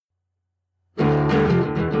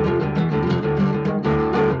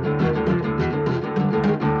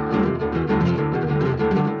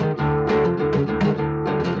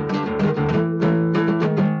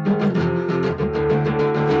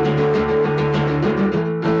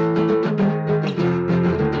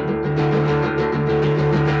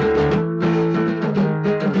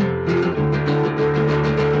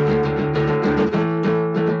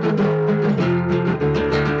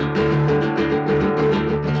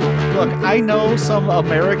Look, I know some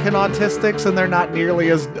American autistics, and they're not nearly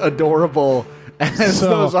as adorable as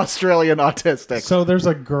those Australian autistics. So there's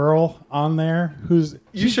a girl on there who's...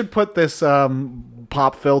 You should put this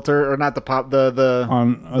pop filter, or not the pop,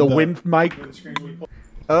 the wind mic.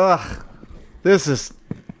 Ugh, this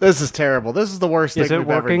is terrible. This is the worst thing we've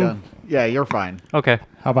ever done. Yeah, you're fine. Okay.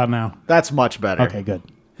 How about now? That's much better. Okay, good.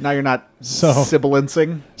 Now you're not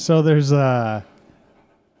sibilancing. So there's a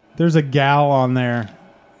gal on there.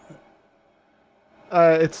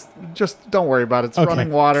 It's just, don't worry about it. It's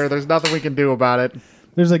running water. There's nothing we can do about it.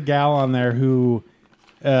 There's a gal on there who,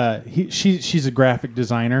 she's a graphic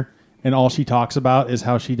designer, and all she talks about is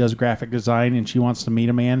how she does graphic design, and she wants to meet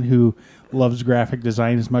a man who loves graphic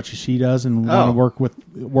design as much as she does and want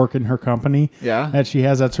to work in her company. Yeah. That's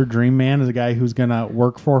her dream man is a guy who's gonna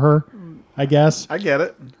work for her, I guess. I get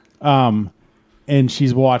it. And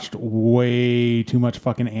she's watched way too much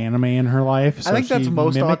fucking anime in her life. So I think that's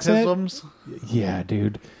most autisms. Yeah,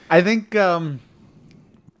 dude. I think, no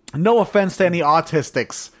offense to any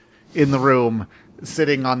autistics in the room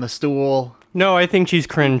sitting on the stool. No, I think she's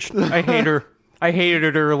cringed. I hate her. I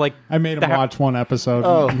hated her. Like, I made him watch one episode,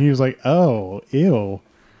 and he was like, "Oh, ew."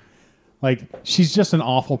 Like, she's just an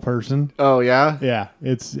awful person. Oh yeah, yeah.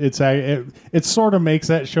 It sort of makes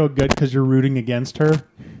that show good because you're rooting against her.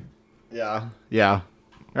 Yeah.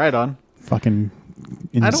 Right on. Fucking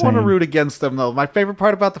insane. I don't want to root against them though. My favorite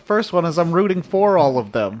part about the first one is I'm rooting for all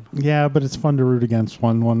of them. Yeah, but it's fun to root against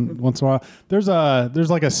one once in a while. There's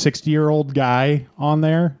like a 60-year-old guy on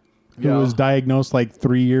there who was diagnosed like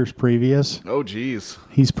 3 years previous. Oh geez.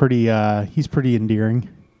 He's pretty endearing.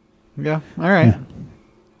 Yeah. All right. Yeah.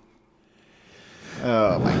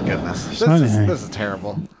 Oh my goodness. This is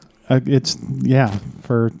terrible. It's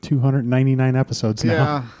for 299 episodes now.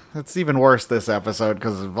 Yeah, it's even worse this episode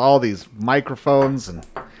because of all these microphones and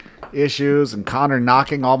issues and Connor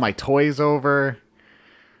knocking all my toys over.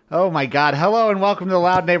 Oh my God. Hello and welcome to the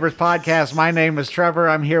Loud Neighbors podcast. My name is Trevor.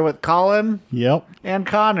 I'm here with Colin. Yep. And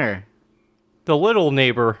Connor. The little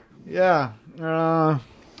neighbor. Yeah. Well,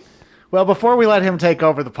 before we let him take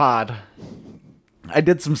over the pod, I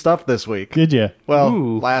did some stuff this week. Did you? Well,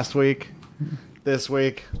 last week, this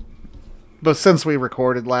week. But since we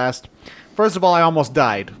recorded last, first of all, I almost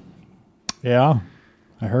died. Yeah,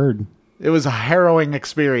 I heard. It was a harrowing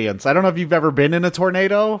experience. I don't know if you've ever been in a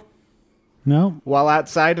tornado. No. While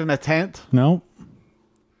outside in a tent. No.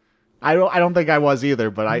 I don't think I was either,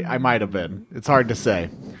 but I might have been. It's hard to say.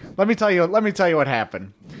 Let me tell you what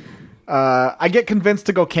happened. I get convinced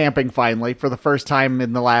to go camping finally for the first time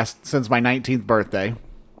since my 19th birthday.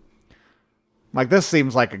 Like, this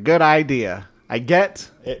seems like a good idea. I get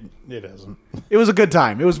it isn't. It was a good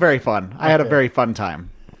time. It was very fun. I had a very fun time.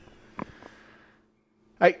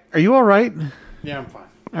 Are you all right? Yeah, I'm fine.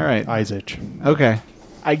 All right. Eyes itch. Okay.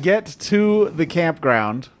 I get to the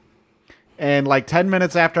campground, and like 10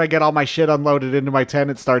 minutes after I get all my shit unloaded into my tent,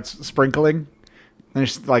 it starts sprinkling.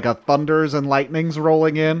 There's like a thunders and lightnings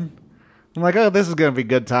rolling in. I'm like, oh, this is going to be a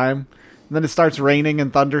good time. And then it starts raining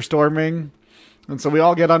and thunderstorming. And so we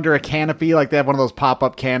all get under a canopy, like they have one of those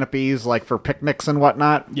pop-up canopies, like for picnics and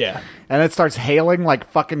whatnot. Yeah. And it starts hailing like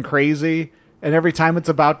fucking crazy. And every time it's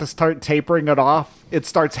about to start tapering it off, it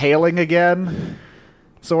starts hailing again.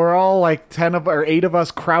 So we're all like 8 of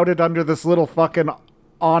us crowded under this little fucking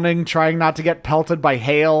awning, trying not to get pelted by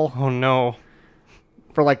hail. Oh no.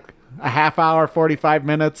 For like a half hour, 45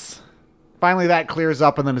 minutes. Finally that clears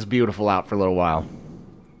up and then it's beautiful out for a little while.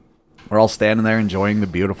 We're all standing there enjoying the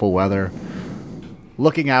beautiful weather.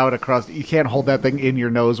 Looking out across... You can't hold that thing in your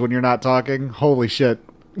nose when you're not talking. Holy shit.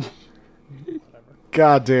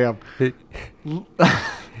 God damn.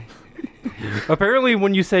 Apparently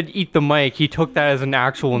when you said eat the mic, he took that as an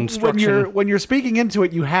actual instruction. When you're speaking into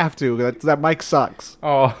it, you have to. That mic sucks.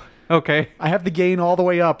 Oh, okay. I have the gain all the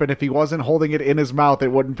way up, and if he wasn't holding it in his mouth, it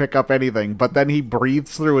wouldn't pick up anything. But then he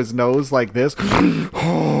breathes through his nose like this.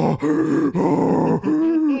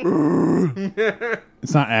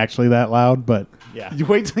 It's not actually that loud, but yeah. You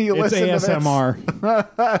wait till you listen to ASMR.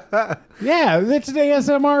 Yeah, it's an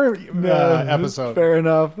ASMR episode. Fair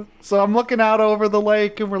enough. So I'm looking out over the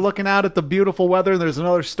lake, and we're looking out at the beautiful weather. There's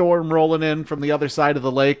another storm rolling in from the other side of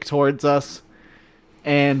the lake towards us.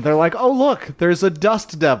 And they're like, oh, look, there's a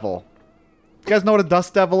dust devil. You guys know what a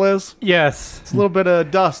dust devil is? Yes. It's a little bit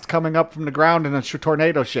of dust coming up from the ground in a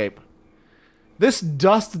tornado shape. This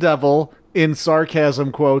dust devil, in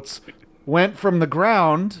sarcasm quotes, went from the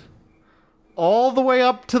ground all the way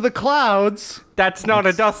up to the clouds. That's not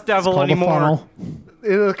a dust devil anymore.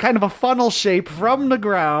 in a kind of a funnel shape from the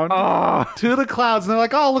ground to the clouds. And they're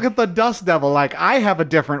like, oh, look at the dust devil. Like, I have a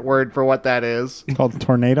different word for what that is. Called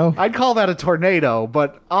tornado. I'd call that a tornado,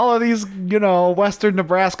 but all of these, western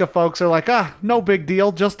Nebraska folks are like, no big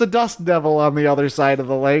deal, just a dust devil on the other side of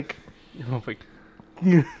the lake. Oh my.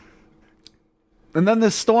 And then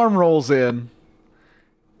this storm rolls in,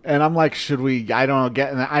 and I'm like, I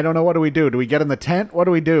don't know, what do we do? Do we get in the tent? What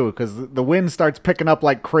do we do? Because the wind starts picking up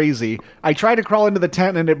like crazy. I try to crawl into the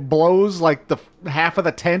tent, and it blows like the half of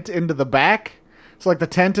the tent into the back. So like the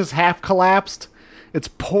tent is half collapsed. It's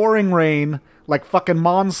pouring rain, like fucking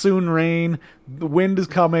monsoon rain. The wind is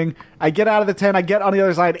coming. I get out of the tent. I get on the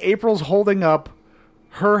other side. April's holding up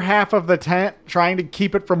her half of the tent, trying to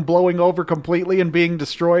keep it from blowing over completely and being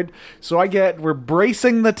destroyed. So we're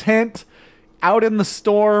bracing the tent out in the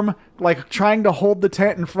storm, like trying to hold the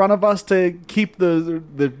tent in front of us to keep the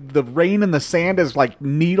rain and the sand as like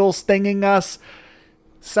needles stinging us.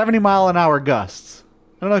 70-mile-an-hour gusts.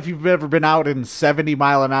 I don't know if you've ever been out in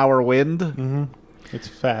 70-mile-an-hour wind. Mm-hmm. It's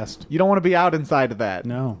fast. You don't want to be out inside of that.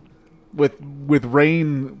 No. With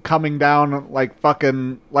rain coming down like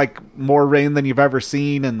fucking like more rain than you've ever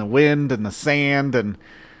seen, and the wind and the sand, and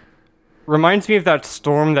Reminds me of that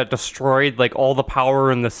storm that destroyed like all the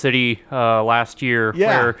power in the city last year.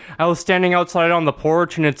 Yeah. Where I was standing outside on the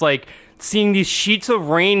porch, and it's like seeing these sheets of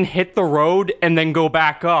rain hit the road and then go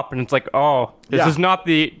back up, and it's like, oh, this is not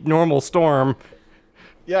the normal storm.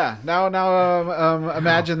 yeah. Now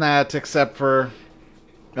imagine that, except for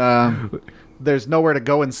there's nowhere to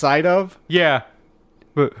go inside of. Yeah.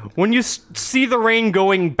 But when you see the rain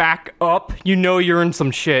going back up, you know you're in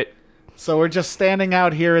some shit. So we're just standing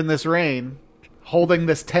out here in this rain, holding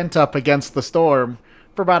this tent up against the storm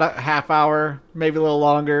for about a half hour, maybe a little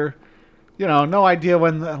longer. No idea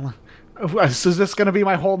when. So is this going to be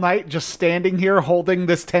my whole night? Just standing here holding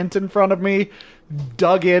this tent in front of me,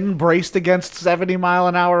 dug in, braced against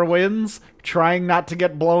 70-mile-an-hour winds, trying not to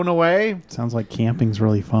get blown away? Sounds like camping's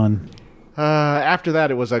really fun. After that,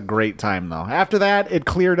 it was a great time, though. After that, it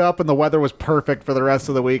cleared up and the weather was perfect for the rest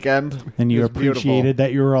of the weekend. And you It was appreciated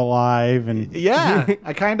that you were alive. And Yeah,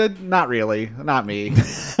 I kind of, not really, not me,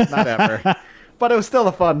 not ever. But it was still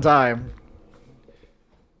a fun time.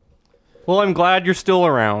 Well, I'm glad you're still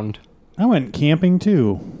around. I went camping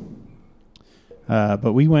too.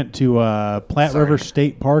 But we went to Platte River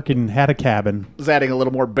State Park and had a cabin. Was adding a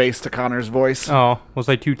little more bass to Connor's voice. Oh, was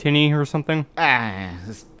I too tinny or something?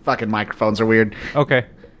 This fucking microphones are weird. Okay.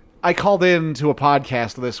 I called in to a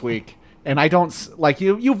podcast this week, and I don't, like,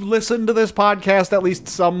 you've listened to this podcast, at least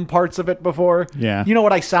some parts of it before. Yeah. You know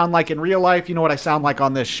what I sound like in real life. You know what I sound like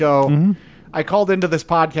on this show. Mm-hmm. I called into this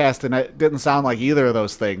podcast, and it didn't sound like either of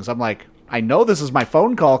those things. I'm like, I know this is my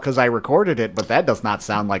phone call because I recorded it, but that does not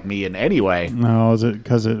sound like me in any way. No, is it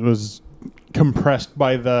because it was compressed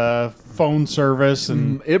by the phone service?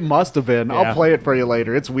 And It must have been. Yeah. I'll play it for you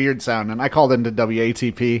later. It's weird sounding. I called into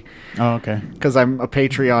WATP Oh, okay. because I'm a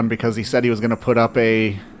Patreon, because he said he was going to put up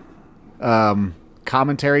a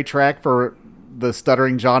commentary track for the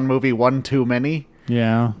Stuttering John movie One Too Many.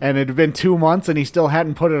 Yeah. And it had been 2 months and he still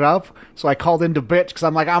hadn't put it up. So I called into bitch because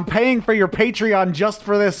I'm like, I'm paying for your Patreon just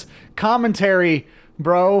for this commentary,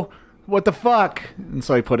 bro. What the fuck? And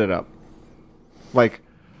so he put it up. Like,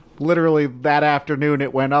 literally that afternoon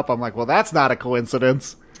it went up. I'm like, well, that's not a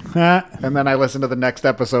coincidence. And then I listened to the next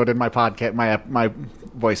episode and my podcast, my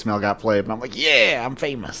voicemail got played. And I'm like, yeah, I'm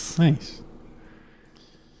famous. Nice.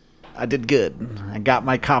 I did good. I got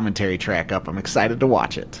my commentary track up. I'm excited to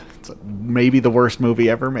watch it. It's maybe the worst movie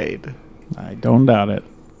ever made. I don't doubt it.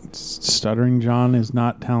 Stuttering John is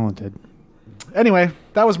not talented. Anyway,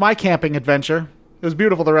 that was my camping adventure. It was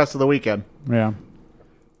beautiful the rest of the weekend. Yeah.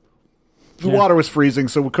 The water was freezing,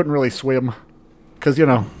 so we couldn't really swim. Because,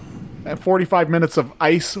 at 45 minutes of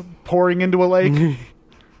ice pouring into a lake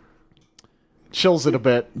chills it a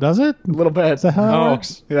bit. Does it? A little bit. Is that how it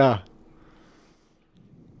works? Yeah.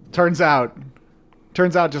 Turns out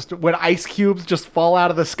just when ice cubes just fall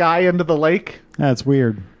out of the sky into the lake, That's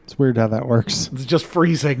weird. It's weird how that works. it's just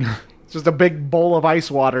freezing. It's just a big bowl of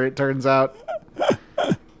ice water, it turns out.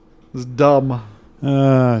 It's dumb.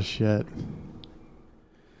 Shit.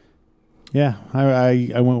 Yeah,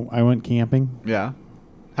 I went camping. Yeah.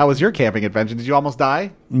 How was your camping adventure? Did you almost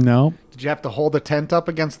die? No, Did you have to hold a tent up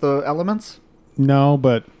against the elements? no,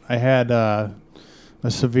 but I had a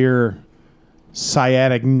severe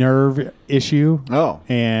sciatic nerve issue. Oh.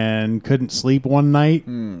 And couldn't sleep one night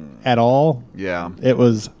at all. Yeah. It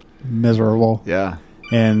was miserable. Yeah.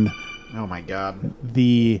 And Oh my God.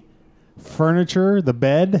 the furniture, the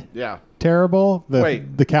bed, Yeah. terrible.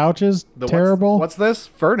 Wait. The couches terrible. What's this?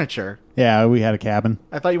 Furniture. Yeah, we had a cabin.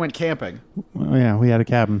 I thought you went camping. Well, yeah, we had a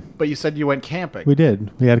cabin. But you said you went camping. We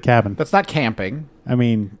did. We had a cabin. That's not camping. I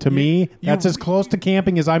mean, to me, that's as close to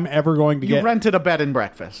camping as I'm ever going to You get. rented a bed and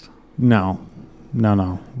breakfast. No.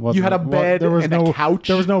 Wasn't- You had a bed and a couch?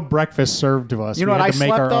 There was no breakfast served to us. You know We what I had to make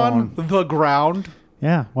slept our on? own. The ground.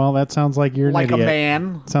 Yeah, well, that sounds like you're an Like idiot. a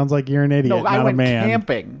man. Sounds like you're an idiot, No, I not went a man.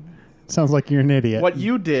 camping. Sounds like you're an idiot. What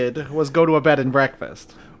you did was go to a bed and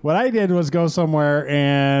breakfast. What I did was go somewhere,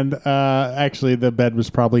 and actually, the bed was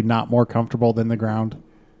probably not more comfortable than the ground.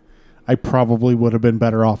 I probably would have been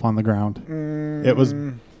better off on the ground. It was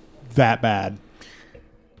that bad.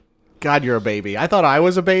 God, you're a baby. I thought I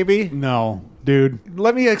was a baby. No, dude.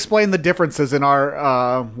 Let me explain the differences in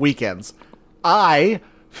our weekends. I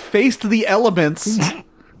faced the elements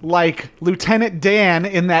like Lieutenant Dan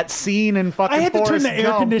in that scene in fucking I had to turn Forrest the air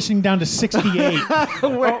Gump, conditioning down to 68.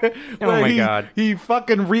 where my he, God. he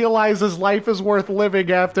fucking realizes life is worth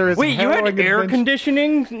living after his Wait, you had harrowing air adventure.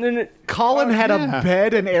 conditioning? Colin had yeah. a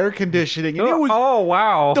bed and air conditioning, and it was Oh,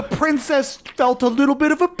 wow. the princess felt a little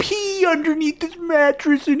bit of a pee underneath his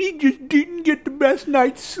mattress, and he just didn't get the best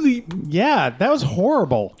night's sleep. Yeah, that was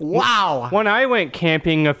horrible. Wow. When I went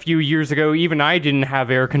camping a few years ago, even I didn't have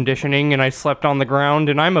air conditioning, and I slept on the ground,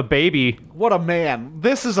 and I'm a baby. What a man.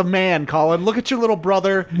 This is a man, Colin. Look at your little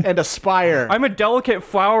brother and aspire. I'm a delicate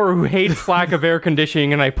flower who hates lack of air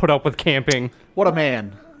conditioning, and I put up with camping. What a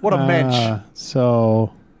man. What a mensch.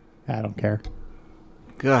 So, I don't care.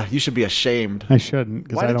 God, you should be ashamed. I shouldn't,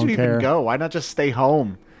 because Why I did don't you care. even go? Why not just stay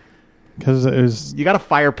home? Because it was, You got a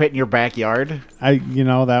fire pit in your backyard.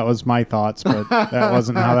 that was my thoughts, but that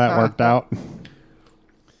wasn't how that worked out.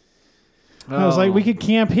 I was like, we could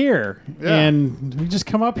camp here, Yeah. and we just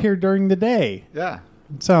come up here during the day. Yeah.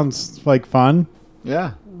 It sounds like fun.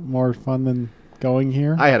 Yeah. More fun than going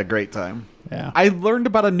here. I had a great time. Yeah. I learned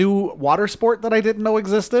about a new water sport that I didn't know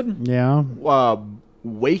existed. Yeah.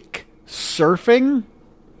 Wake surfing.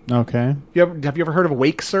 Okay. Have you ever heard of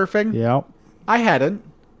wake surfing? Yep. I hadn't.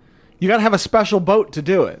 You got to have a special boat to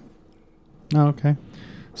do it. Okay.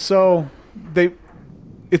 So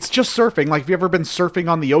it's just surfing. Like, have you ever been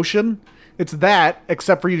surfing on the ocean? It's that,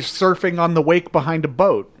 except for you surfing on the wake behind a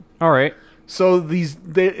boat. All right. So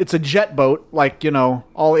it's a jet boat, like, all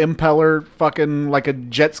impeller, fucking like a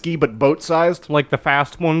jet ski, but boat sized. Like the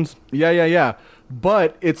fast ones. Yeah.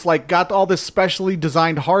 But it's like got all this specially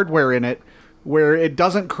designed hardware in it where it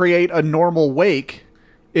doesn't create a normal wake.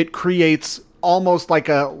 It creates almost like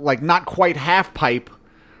not quite half pipe,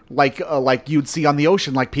 like you'd see on the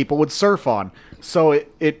ocean, like people would surf on. So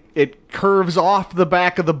it curves off the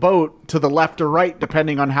back of the boat to the left or right,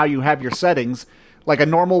 depending on how you have your settings. Like a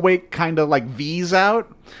normal wake kind of like V's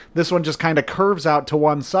out. This one just kind of curves out to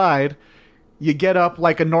one side. You get up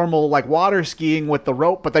like a normal like water skiing with the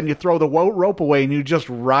rope, but then you throw the rope away and you just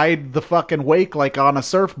ride the fucking wake like on a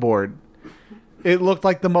surfboard. It looked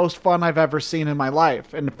like the most fun I've ever seen in my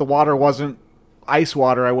life. And if the water wasn't ice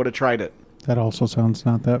water, I would have tried it. That also sounds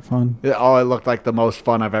not that fun. It looked like the most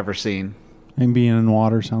fun I've ever seen. And being in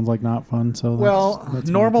water sounds like not fun. So that's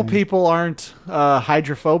normal one thing. people aren't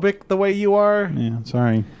hydrophobic the way you are. Yeah,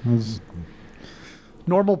 sorry.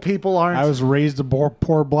 Normal people aren't. I was raised a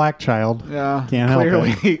poor black child. Yeah, Can't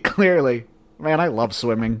help it. Clearly. Man, I love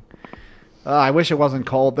swimming. I wish it wasn't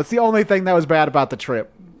cold. That's the only thing that was bad about the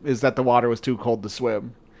trip, is that the water was too cold to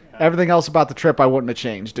swim. Everything else about the trip I wouldn't have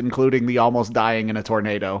changed, including the almost dying in a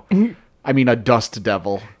tornado. I mean, a dust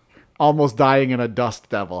devil. Almost dying in a dust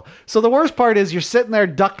devil. So the worst part is you're sitting there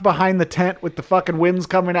ducked behind the tent with the fucking winds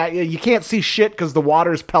coming at you. You can't see shit because the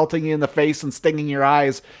water's pelting you in the face and stinging your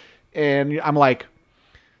eyes. And I'm like,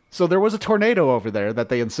 so there was a tornado over there that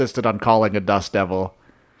they insisted on calling a dust devil.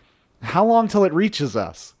 How long till it reaches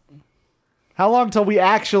us? How long till we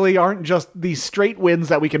actually aren't just these straight winds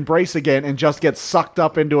that we can brace again and just get sucked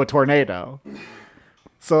up into a tornado?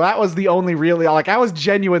 So that was the only really, like, I was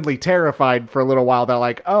genuinely terrified for a little while that,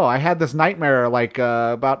 like, oh, I had this nightmare, like,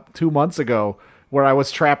 about 2 months ago where I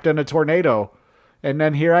was trapped in a tornado. And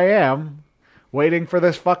then here I am, waiting for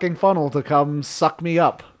this fucking funnel to come suck me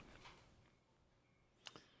up.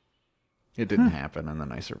 It didn't happen, and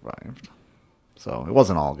then I survived. So it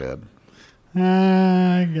wasn't all good.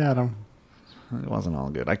 I got him. It wasn't all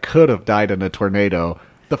good. I could have died in a tornado.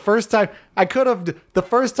 The first time I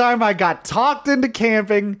got talked into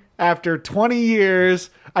camping after 20 years,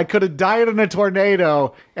 I could have died in a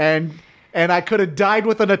tornado, and I could have died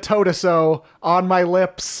with an atotoso on my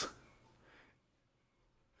lips.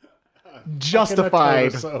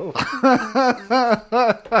 Justified. So.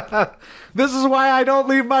 This is why I don't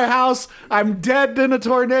leave my house. I'm dead in a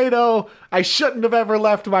tornado. I shouldn't have ever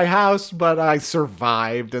left my house, but I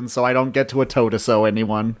survived, and so I don't get to Atotoso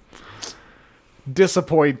anyone.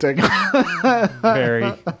 Disappointing.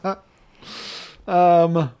 Very.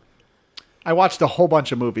 I watched a whole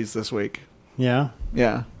bunch of movies this week. Yeah.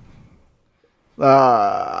 Yeah.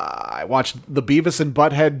 I watched the Beavis and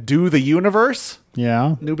Butthead Do the Universe.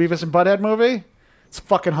 Yeah. New Beavis and Butthead movie. It's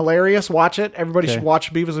fucking hilarious. Watch it. Everybody Okay. should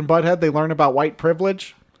watch Beavis and Butthead. They learn about white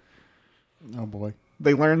privilege. Oh boy.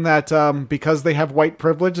 They learn that because they have white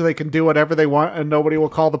privilege, they can do whatever they want and nobody will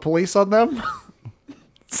call the police on them.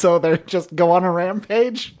 So they just go on a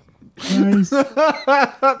rampage. Nice.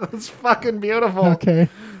 It's fucking beautiful. Okay.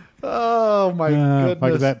 Oh my goodness.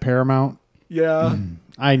 Like that Paramount. Yeah.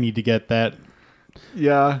 I need to get that.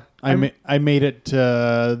 Yeah. I made it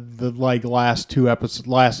to the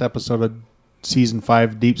last episode of season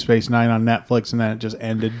 5 Deep Space Nine on Netflix, and then it just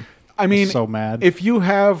ended. I mean, so mad. If you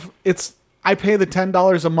have, I pay the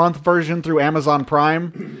 $10 a month version through Amazon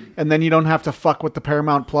Prime, and then you don't have to fuck with the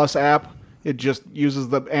Paramount Plus app. It just uses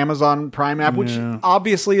the Amazon Prime app, which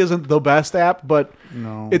obviously isn't the best app, but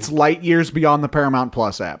No. it's light years beyond the Paramount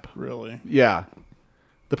Plus app. Really? Yeah.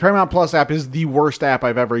 The Paramount Plus app is the worst app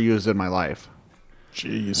I've ever used in my life.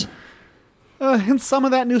 Jeez. And some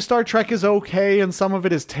of that new Star Trek is okay, and some of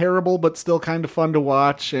it is terrible, but still kind of fun to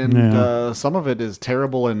watch. And some of it is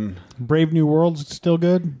terrible. And Brave New World's still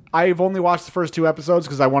good? I've only watched the first 2 episodes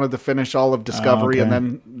because I wanted to finish all of Discovery okay.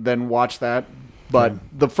 and then watch that. But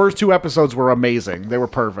the first 2 episodes were amazing. They were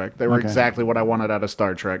perfect. They were exactly what I wanted out of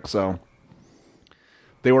Star Trek. So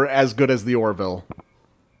they were as good as the Orville.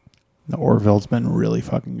 The Orville's been really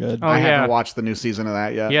fucking good. Oh, I yeah. haven't watched the new season of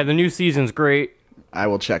that yet. Yeah, the new season's great. I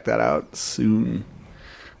will check that out soon.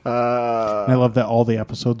 I love that all the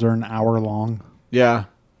episodes are an hour long. Yeah.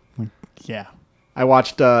 Yeah. I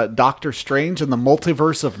watched Doctor Strange and the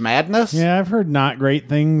Multiverse of Madness. Yeah, I've heard not great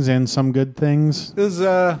things and some good things. It was,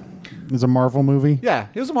 It's a Marvel movie. yeah,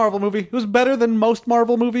 it was a Marvel movie. It was better than most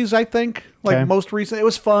Marvel movies, I think. Like Okay. most recent. It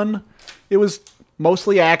was fun. It was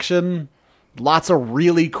mostly action. Lots of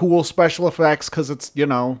really cool special effects because it's,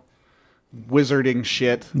 wizarding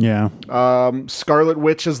shit. Yeah. Scarlet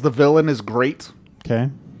Witch as the villain is great. Okay.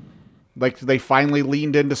 Like, they finally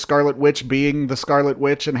leaned into Scarlet Witch being the Scarlet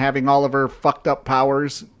Witch and having all of her fucked up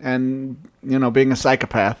powers and, being a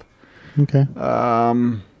psychopath. Okay.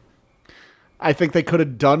 I think they could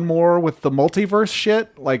have done more with the multiverse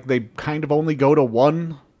shit. Like, they kind of only go to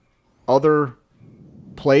one other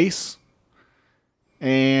place.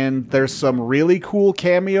 And there's some really cool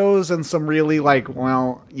cameos and some really,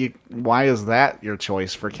 why is that your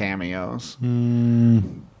choice for cameos?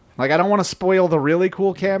 Like, I don't want to spoil the really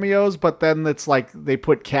cool cameos, but then it's like they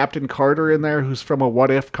put Captain Carter in there, who's from a What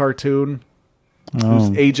If cartoon.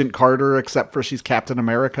 Who's Agent Carter, except for she's Captain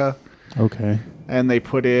America. Okay. And they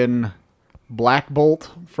put in Black Bolt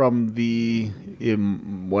from the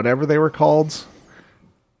whatever they were called.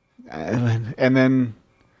 And then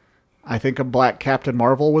I think a Black Captain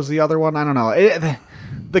Marvel was the other one. I don't know.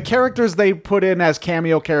 The characters they put in as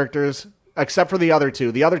cameo characters, except for the other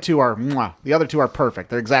two. The other two are perfect.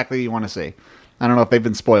 They're exactly what you want to see. I don't know if they've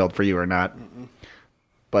been spoiled for you or not,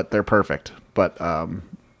 but they're perfect. But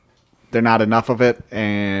they're not enough of it,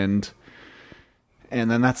 and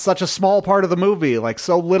then that's such a small part of the movie. Like,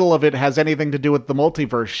 so little of it has anything to do with the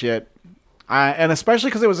multiverse shit. And especially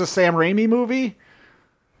because it was a Sam Raimi movie.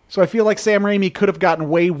 So I feel like Sam Raimi could have gotten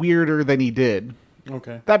way weirder than he did.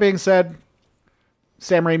 Okay. That being said,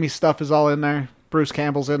 Sam Raimi's stuff is all in there. Bruce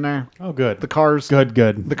Campbell's in there. Oh, good. The cars. Good.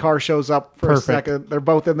 The car shows up for Perfect. a second. They're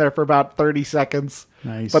both in there for about 30 seconds.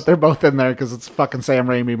 Nice. But they're both in there because it's a fucking Sam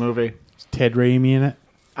Raimi movie. Is Ted Raimi in it?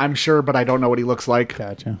 I'm sure, but I don't know what he looks like.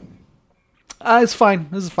 Gotcha. It's fine.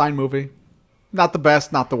 This is a fine movie. Not the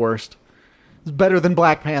best, not the worst. It's better than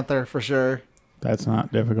Black Panther, for sure. That's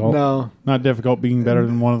not difficult. No. Not difficult being better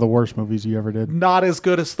than one of the worst movies you ever did. Not as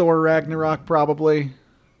good as Thor Ragnarok, probably.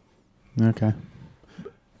 Okay.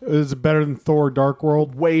 Is it better than Thor Dark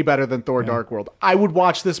World? Way better than Thor Dark World. I would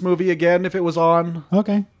watch this movie again if it was on.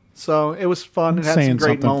 Okay. So it was fun. It had Saying some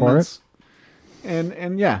great something for moments.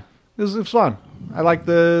 And yeah, it was fun. I like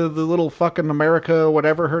the little fucking America,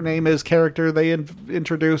 whatever her name is, character they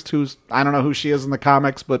introduced, who's, I don't know who she is in the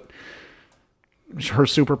comics, but her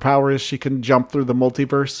superpower is she can jump through the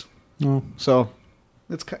multiverse. Oh, So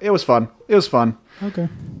it was fun. It was fun. okay.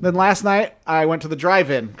 Then last night, I went to the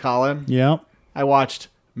drive-in, Colin. Yep. I watched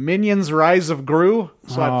Minions Rise of Gru.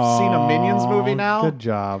 So I've seen a Minions movie now. Good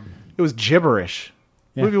job. It was gibberish.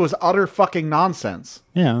 Yeah. The movie was utter fucking nonsense.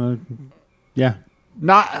 Yeah. Yeah.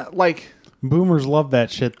 Not like Boomers love that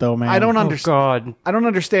shit, though, man. I don't Oh understand. God. I don't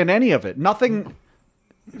understand any of it. Nothing,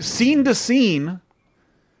 scene to scene,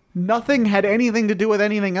 nothing had anything to do with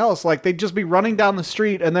anything else. Like, they'd just be running down the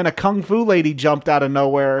street, and then a kung fu lady jumped out of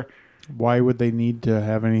nowhere, Why would they need to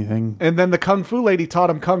have anything? and then the kung fu lady taught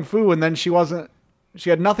him kung fu, and then she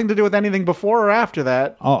had nothing to do with anything before or after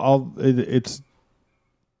that. It's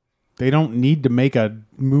they don't need to make a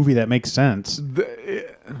movie that makes sense.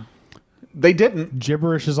 They didn't.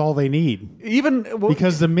 Gibberish is all they need Even,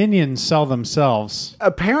 because the minions sell themselves.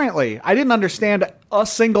 apparently, I didn't understand a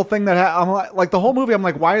single thing that I'm like the whole movie. I'm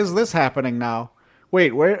like, why is this happening now?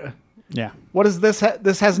 Wait, where? Yeah. What is this?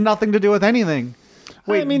 This has nothing to do with anything.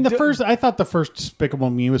 Wait, I mean, I thought the first Despicable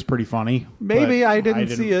Me was pretty funny. Maybe but I didn't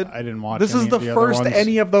see it. I didn't watch. This is any the of the other first ones.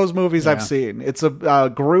 any of those movies I've Yeah. seen. It's a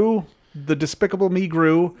Gru. The Despicable Me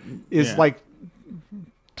Gru is Yeah. like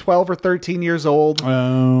 12 or 13 years old,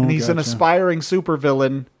 Oh, and he's an gotcha. aspiring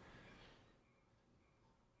supervillain.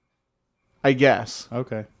 I guess.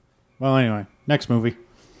 Okay. Well, anyway, next movie.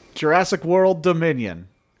 Jurassic World Dominion.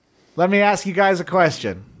 Let me ask you guys a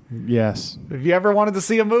question. Yes. Have you ever wanted to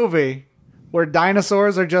see a movie where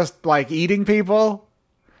dinosaurs are just like eating people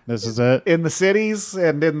This is it. in the cities,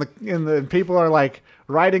 and in the people are like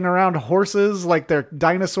riding around horses like they're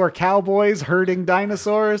dinosaur cowboys herding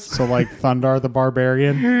dinosaurs? So, like Thundar the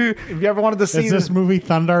Barbarian. Have you ever wanted to see Is this movie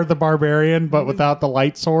Thundar the Barbarian, but without the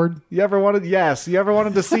light sword? You ever wanted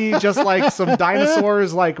to see just like some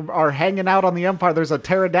dinosaurs like are hanging out on the Empire? There's a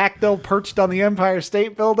pterodactyl perched on the Empire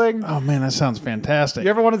State Building. Oh man, that sounds fantastic. You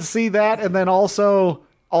ever wanted to see that, and then also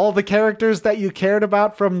all the characters that you cared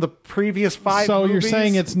about from the previous 5 So movies? you're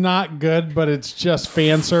saying it's not good, but it's just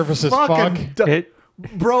fan service as fuck? fucking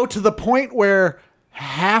bro, to the point where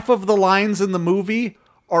half of the lines in the movie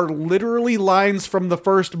are literally lines from the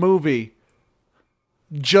first movie.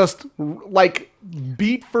 Just like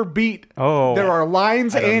beat for beat. Oh. There are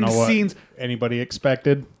lines I don't and know what scenes. anybody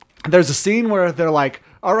expected. There's a scene where they're like,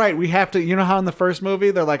 all right, we have to, you know how in the first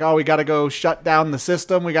movie, they're like, oh, we got to go shut down the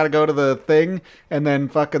system. We got to go to the thing. And then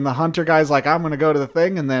fucking the hunter guy's like, I'm going to go to the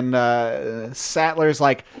thing. And then Sattler's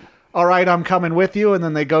like, all right, I'm coming with you. And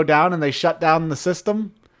then they go down and they shut down the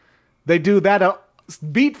system. They do that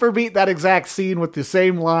beat for beat, that exact scene with the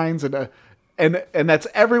same lines. And that's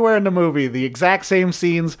everywhere in the movie. The exact same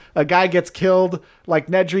scenes. A guy gets killed like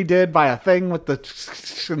Nedry did by a thing with the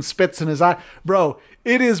and spits in his eye. Bro,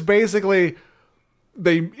 it is basically,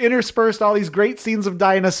 they interspersed all these great scenes of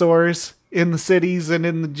dinosaurs in the cities and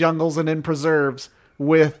in the jungles and in preserves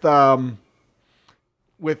with Alan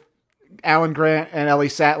Grant and Ellie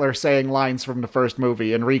Sattler saying lines from the first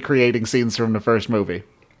movie and recreating scenes from the first movie.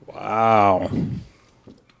 Wow.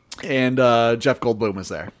 And Jeff Goldblum is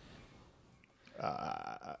there.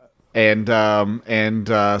 And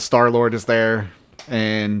Star-Lord is there.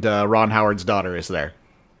 And Ron Howard's daughter is there.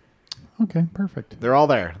 Okay, perfect. They're all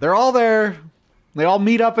there. They're all there. They all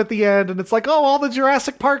meet up at the end, and it's like, oh, all the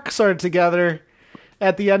Jurassic Parks are together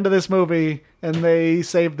at the end of this movie, and they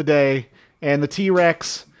save the day. And the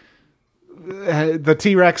T-Rex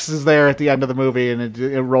is there at the end of the movie, and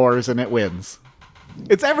it roars and it wins.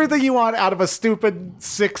 It's everything you want out of a stupid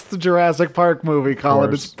 6th Jurassic Park movie,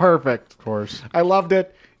 Colin. It's perfect. Of course. I loved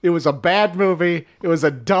it. It was a bad movie. It was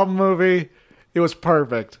a dumb movie. It was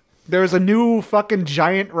perfect. There's a new fucking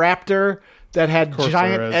giant raptor that had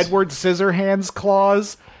giant Edward Scissorhands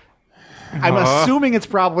claws. I'm assuming it's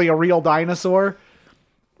probably a real dinosaur.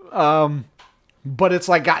 But it's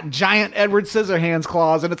like got giant Edward Scissorhands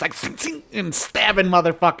claws, and it's like and stabbing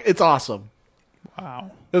motherfucker. It's awesome.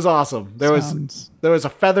 Wow. It was awesome. There was a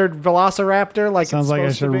feathered velociraptor. Like Sounds it's like I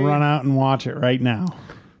supposed to should be. run out and watch it right now.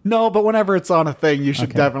 No, but whenever it's on a thing, you should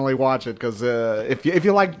Okay. definitely watch it because if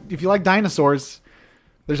you like dinosaurs,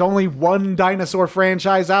 there's only one dinosaur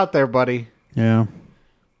franchise out there, buddy. Yeah.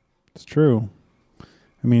 It's true.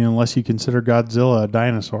 I mean, unless you consider Godzilla a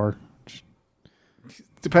dinosaur.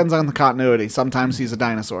 Depends on the continuity. Sometimes he's a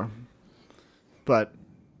dinosaur, but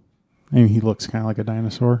I mean, he looks kind of like a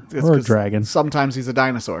dinosaur it's or a 'cause dragon. Sometimes he's a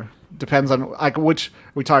dinosaur. Depends on like which. Are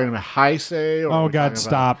we talking about Heisei? Or are Oh we God! talking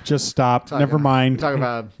Stop! Just stop! Talking- Never mind. talking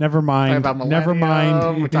about- Never mind. Talking about Never Millennium,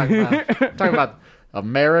 mind. We're talking about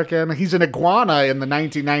American. He's an iguana in the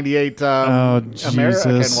 1998 American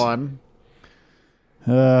Jesus. one.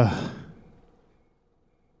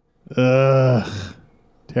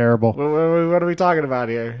 Terrible. What are we talking about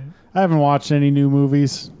here? I haven't watched any new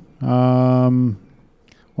movies.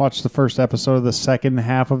 Watched the first episode of the second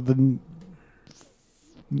half of the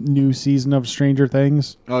new season of Stranger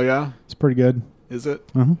Things. Oh yeah, It's pretty good. is it?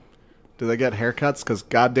 Mhm. Do they get haircuts? Because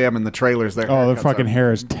goddamn, in the trailers, their Oh, their haircuts fucking are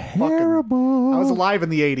hair is fucking- terrible. I was alive in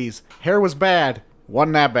the 80s. Hair was bad.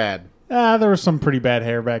 Wasn't that bad. There was some pretty bad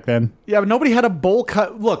hair back then. Yeah, but nobody had a bowl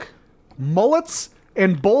cut. Look, mullets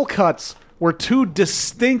and bowl cuts were two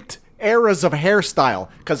distinct eras of hairstyle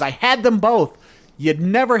because I had them both. You'd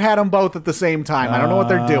never had them both at the same time. I don't know what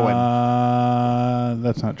they're doing.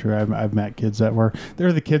 That's not true. I've met kids that were.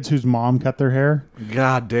 They're the kids whose mom cut their hair,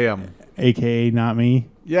 God damn. aka not me,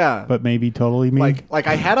 Yeah. but maybe totally me. Like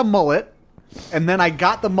I had a mullet, and then I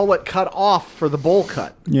got the mullet cut off for the bowl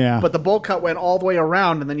cut. Yeah. But the bowl cut went all the way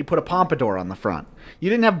around, and then you put a pompadour on the front. You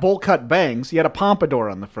didn't have bowl cut bangs. You had a pompadour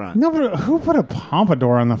on the front. No, but who put a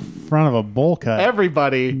pompadour on the front of a bowl cut?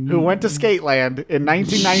 Everybody who went to Skateland in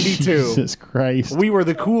 1992, Jesus Christ. we were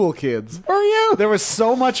the cool kids. Were you? There was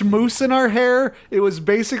so much mousse in our hair, it was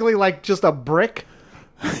basically like just a brick.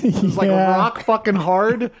 It was like rock fucking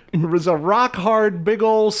hard. It was a rock hard, big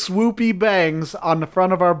old swoopy bangs on the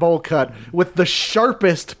front of our bowl cut with the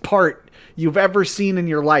sharpest part you've ever seen in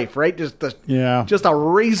your life, right? Just a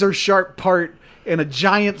razor sharp part and a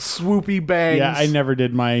giant swoopy bangs. Yeah, I never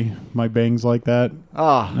did my bangs like that.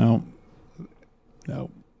 Oh. No.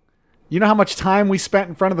 You know how much time we spent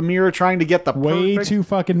in front of the mirror trying to get the Way perfect... too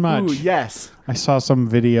fucking much. Ooh, yes. I saw some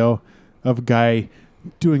video of a guy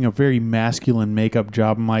doing a very masculine makeup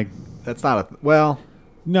job. I'm like, That's not a... Well,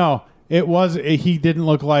 no, it was... He didn't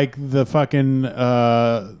look like the fucking...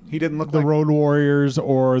 he didn't look the like... Road Warriors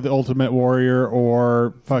or the Ultimate Warrior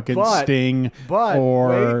or fucking Sting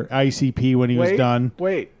or ICP when he was done.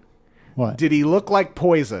 Wait. What? Did he look like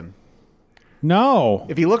Poison? No.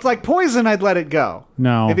 If he looked like Poison, I'd let it go.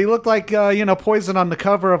 No. If he looked like, Poison on the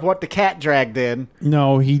cover of What the Cat Dragged In.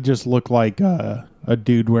 No, he just looked like a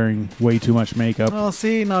dude wearing way too much makeup. Well,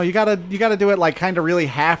 see, no, you gotta do it like kind of really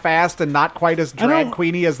half-assed and not quite as drag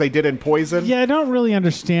queeny as they did in Poison. Yeah, I don't really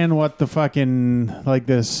understand what the fucking, like,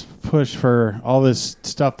 this push for all this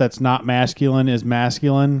stuff that's not masculine is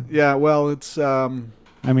masculine. Yeah, well, it's I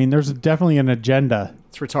mean, there's definitely an agenda.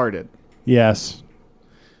 it's retarded. Yes.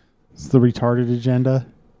 It's the retarded agenda.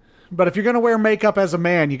 But if you're gonna wear makeup as a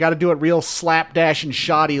man, you got to do it real slapdash and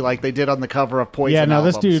shoddy like they did on the cover of Poison. Yeah, no,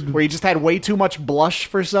 this albums, dude- where he just had way too much blush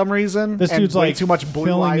for some reason. This and dude's way like too much blue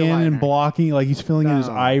filling in eyeliner. and blocking, like he's filling in his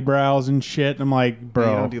No. eyebrows and shit. I'm like, No, bro.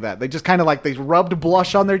 you don't do that. They just kind of like they rubbed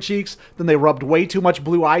blush on their cheeks, then they rubbed way too much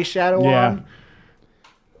blue eyeshadow Yeah. on.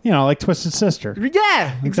 You know, like Twisted Sister.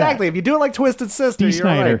 Yeah, exactly. If you do it like Twisted Sister, Dee you're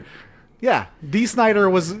Snider. right. Yeah, Dee Snider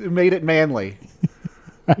made it manly.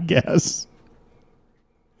 I guess.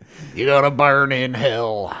 You gotta burn in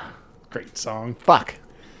hell. Great song. Fuck.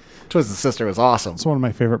 Twisted Sister was awesome. It's one of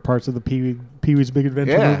my favorite parts of the Pee-wee's Big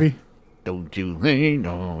Adventure Yeah. movie. Don't you think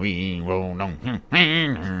no evil, no evil,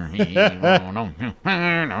 no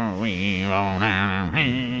evil,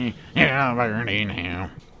 yeah, burn in hell.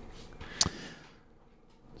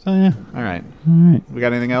 So yeah. All right. All right. We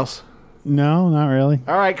got anything else? No, not really.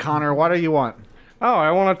 All right, Connor, what do you want? Oh,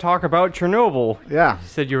 I want to talk about Chernobyl. Yeah. You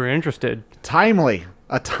said you were interested. Timely.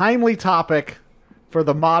 A timely topic for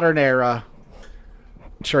the modern era.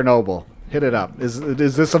 Chernobyl. Hit it up. Is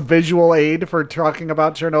this a visual aid for talking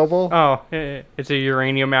about Chernobyl? Oh, it's a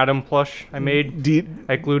uranium atom plush I made. Do you,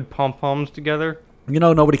 I glued pom-poms together. you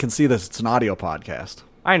know nobody can see this. It's an audio podcast.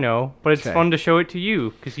 I know, but it's Okay. fun to show it to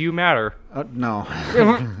you, because you matter. No.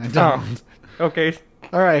 I don't. Oh, okay,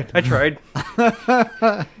 All right. I tried.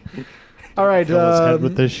 All right. Fill his head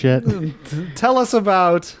with this shit. Tell us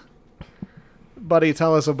about... Buddy,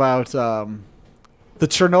 tell us about the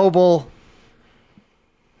Chernobyl...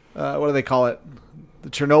 what do they call it? The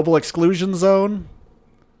Chernobyl exclusion zone?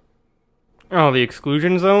 Oh, the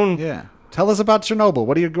exclusion zone? Yeah. Tell us about Chernobyl.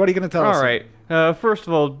 What are you going to tell us? All right. First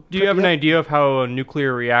of all, do you have an idea of how a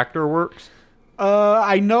nuclear reactor works?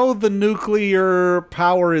 I know the nuclear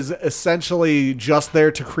power is essentially just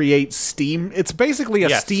there to create steam. It's basically a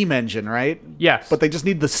Yes. steam engine, right? Yes. But they just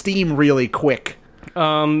need the steam really quick.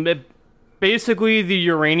 Basically, the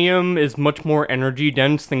uranium is much more energy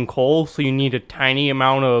dense than coal, so you need a tiny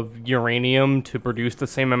amount of uranium to produce the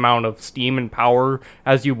same amount of steam and power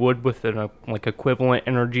as you would with an equivalent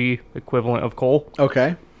energy equivalent of coal.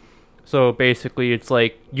 Okay. So basically, it's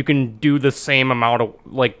like you can do the same amount of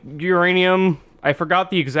uranium. I forgot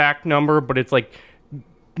the exact number, but it's like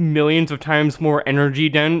millions of times more energy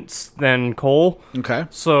dense than coal. Okay.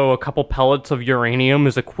 So a couple pellets of uranium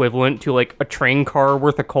is equivalent to like a train car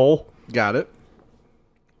worth of coal. Got it.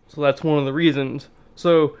 So that's one of the reasons.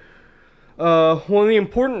 So one of the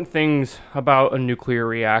important things about a nuclear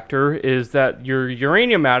reactor is that your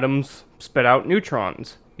uranium atoms spit out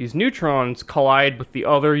neutrons. These neutrons collide with the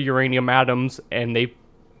other uranium atoms and they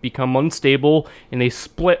become unstable and they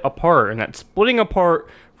split apart. And that splitting apart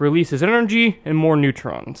releases energy and more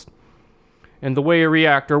neutrons. And the way a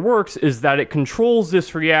reactor works is that it controls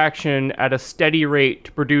this reaction at a steady rate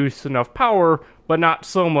to produce enough power, but not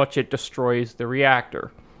so much it destroys the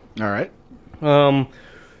reactor. All right. An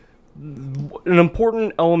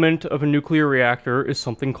important element of a nuclear reactor is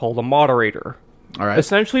something called a moderator. All right.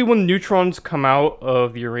 Essentially, when neutrons come out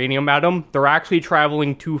of the uranium atom, they're actually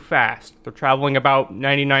traveling too fast. They're traveling about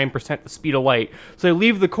 99% the speed of light. So they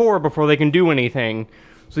leave the core before they can do anything.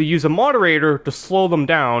 So you use a moderator to slow them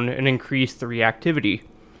down and increase the reactivity.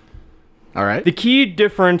 All right. The key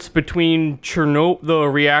difference between the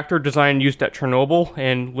reactor design used at Chernobyl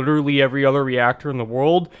and literally every other reactor in the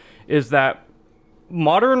world is that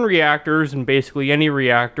modern reactors, and basically any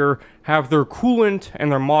reactor, have their coolant and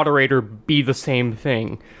their moderator be the same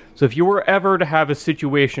thing. So if you were ever to have a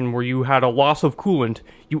situation where you had a loss of coolant,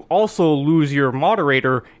 you also lose your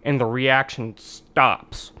moderator and the reaction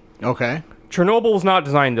stops. Okay. Chernobyl was not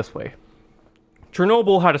designed this way.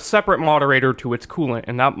 Chernobyl had a separate moderator to its coolant,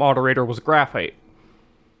 and that moderator was graphite.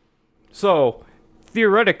 So,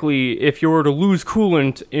 theoretically, if you were to lose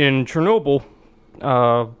coolant in Chernobyl,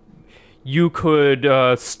 you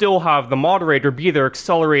could still have the moderator be there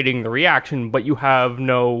accelerating the reaction, but you have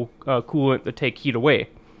no coolant to take heat away.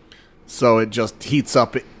 So it just heats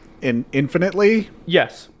up infinitely?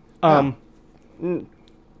 Yes. There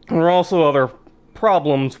are also other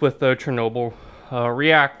problems with the Chernobyl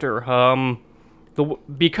reactor.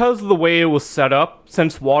 Because of the way it was set up,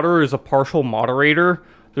 since water is a partial moderator,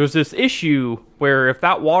 there's this issue where if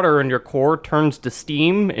that water in your core turns to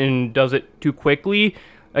steam and does it too quickly,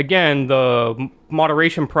 again, the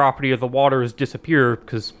moderation property of the water has disappeared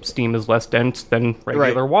because steam is less dense than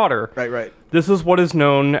regular water. Right. This is what is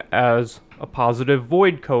known as a positive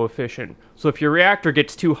void coefficient. So if your reactor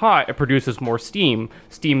gets too hot, it produces more steam.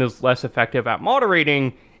 Steam is less effective at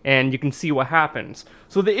moderating, and you can see what happens.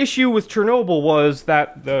 So the issue with Chernobyl was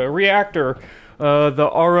that the reactor, the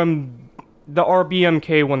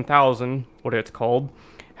RBMK 1000, what it's called,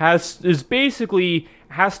 has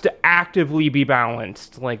to actively be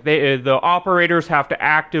balanced. Like the operators have to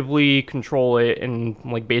actively control it and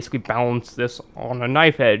like basically balance this on a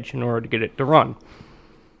knife edge in order to get it to run.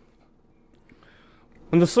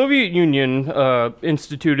 When the Soviet Union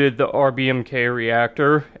instituted the RBMK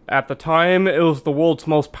reactor, at the time it was the world's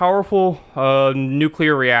most powerful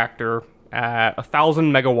nuclear reactor at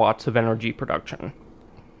 1,000 megawatts of energy production.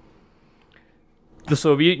 The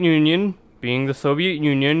Soviet Union, being the Soviet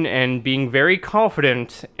Union and being very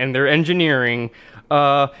confident in their engineering,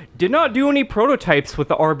 did not do any prototypes with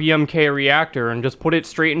the RBMK reactor and just put it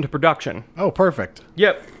straight into production. Oh, perfect.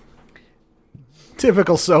 Yep.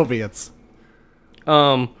 Typical Soviets.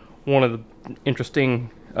 One of the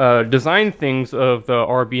interesting design things of the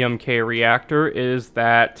RBMK reactor is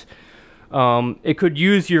that it could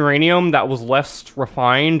use uranium that was less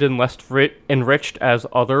refined and less enriched as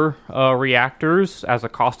other reactors as a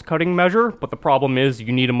cost-cutting measure, but the problem is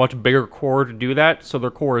you need a much bigger core to do that, so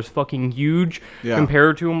their core is fucking huge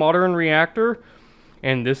compared to a modern reactor,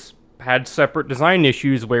 and this had separate design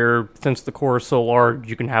issues where, since the core is so large,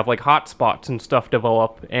 you can have like hotspots and stuff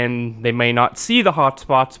develop, and they may not see the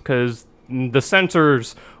hotspots because the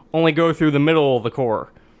sensors only go through the middle of the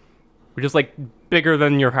core, which is like bigger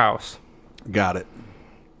than your house. Got it.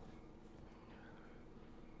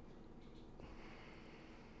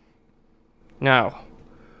 Now,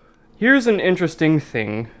 here's an interesting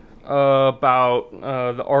thing about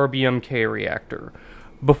the RBMK reactor.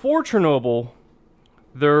 Before Chernobyl,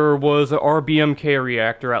 there was an RBMK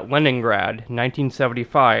reactor at Leningrad in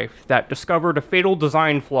 1975 that discovered a fatal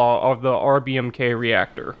design flaw of the RBMK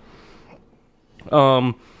reactor.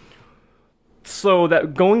 So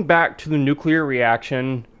that going back to the nuclear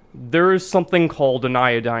reaction, there is something called an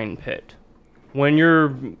iodine pit. When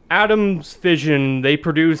your atoms fission, they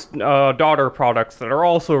produce daughter products that are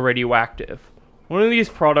also radioactive. One of these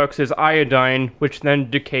products is iodine, which then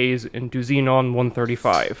decays into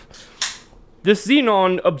xenon-135. This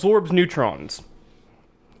xenon absorbs neutrons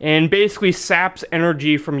and basically saps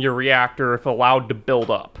energy from your reactor if allowed to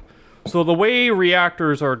build up. So the way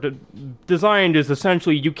reactors are designed is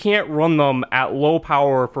essentially you can't run them at low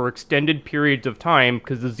power for extended periods of time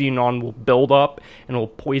because the xenon will build up and will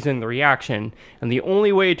poison the reaction. And the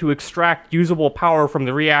only way to extract usable power from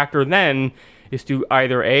the reactor then is to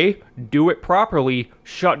either A, do it properly,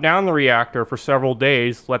 shut down the reactor for several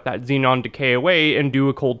days, let that xenon decay away, and do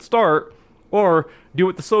a cold start, or do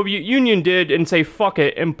what the Soviet Union did and say fuck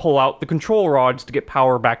it and pull out the control rods to get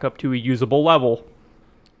power back up to a usable level.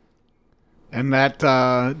 And that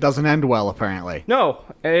doesn't end well, apparently. No,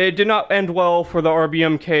 it did not end well for the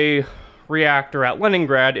RBMK reactor at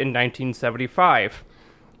Leningrad in 1975.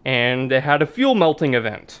 And it had a fuel melting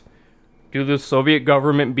event. due to the Soviet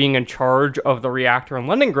government being in charge of the reactor in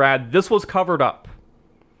Leningrad, this was covered up.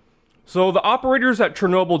 So the operators at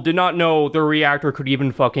Chernobyl did not know the reactor could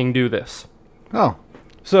even fucking do this. Oh.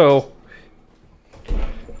 So,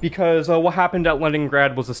 because what happened at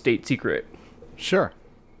Leningrad was a state secret. Sure.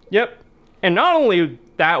 Yep. And not only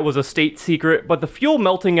that was a state secret, but the fuel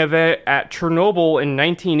melting event at Chernobyl in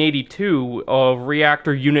 1982 of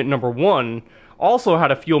reactor unit number 1 also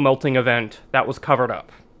had a fuel melting event that was covered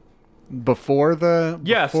up. Before the...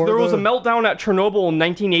 Yes, before there was the- a meltdown at Chernobyl in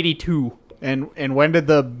 1982. And when did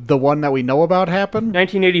the one that we know about happen?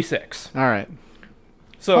 1986. All right.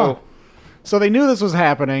 So, Huh. So they knew this was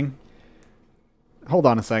happening. Hold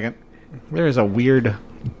on a second. There's a weird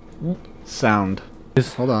sound.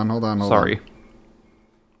 Hold on. sorry.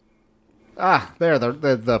 Ah, there,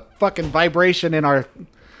 the fucking vibration in our...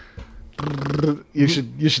 You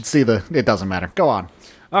should see the... It doesn't matter. Go on.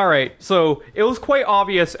 Alright, so it was quite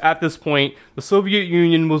obvious at this point the Soviet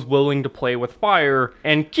Union was willing to play with fire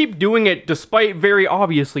and keep doing it despite very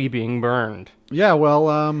obviously being burned. Yeah,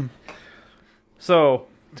 well, So,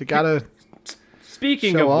 you gotta...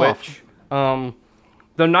 speaking Show of off. which,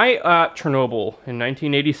 the night at Chernobyl in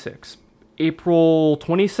 1986, April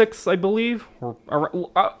 26th, I believe, or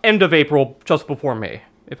end of April, just before May,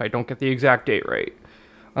 if I don't get the exact date right.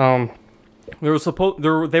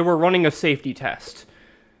 They were running a safety test.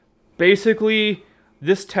 Basically,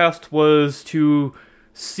 this test was to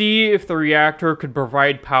see if the reactor could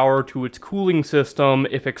provide power to its cooling system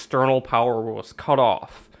if external power was cut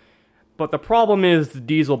off. But the problem is the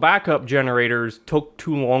diesel backup generators took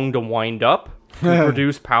too long to wind up to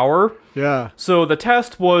produce power. Yeah. So the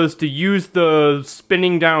test was to use the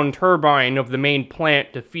spinning down turbine of the main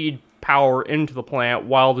plant to feed power into the plant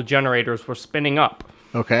while the generators were spinning up.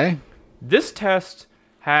 Okay. This test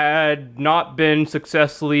had not been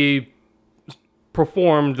successfully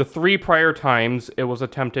performed the 3 prior times it was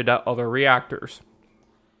attempted at other reactors.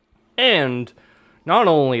 And not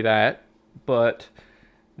only that, but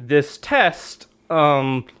this test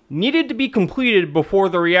needed to be completed before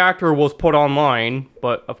the reactor was put online,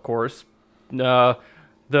 but of course, the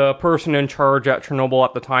person in charge at Chernobyl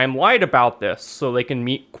at the time lied about this so they can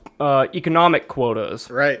meet economic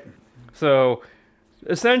quotas. Right. So,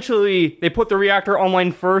 essentially, they put the reactor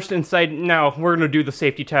online first and said, no, we're going to do the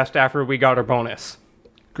safety test after we got our bonus.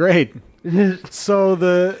 Great. So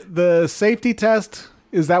the safety test,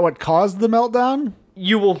 is that what caused the meltdown?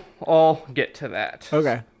 You will all get to that.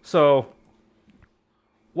 Okay. So,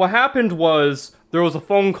 what happened was there was a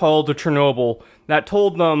phone call to Chernobyl that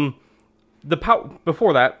told them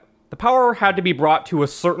before that, the power had to be brought to a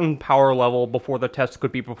certain power level before the test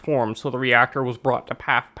could be performed, so the reactor was brought to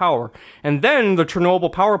half power. And then the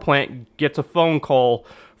Chernobyl power plant gets a phone call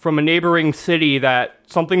from a neighboring city that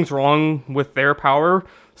something's wrong with their power,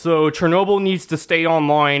 so Chernobyl needs to stay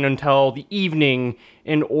online until the evening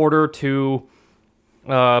in order to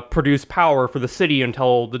produce power for the city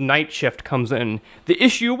until the night shift comes in. The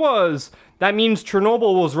issue was, that means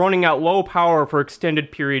Chernobyl was running at low power for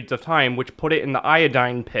extended periods of time, which put it in the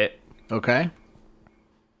iodine pit. Okay.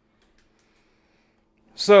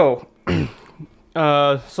 So,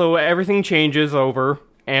 so everything changes over,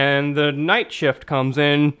 and the night shift comes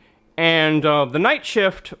in, and the night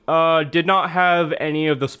shift did not have any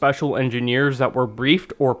of the special engineers that were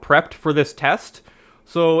briefed or prepped for this test.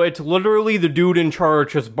 So it's literally the dude in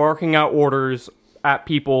charge just barking out orders at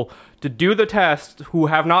people to do the test who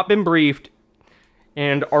have not been briefed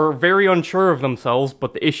and are very unsure of themselves.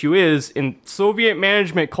 But the issue is, in Soviet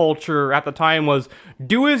management culture at the time was,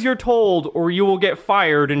 do as you're told or you will get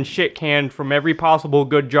fired and shit canned from every possible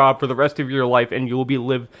good job for the rest of your life and you will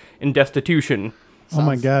live in destitution. Oh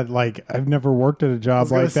my God, like I've never worked at a job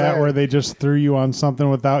gonna like that say. where they just threw you on something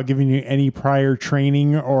without giving you any prior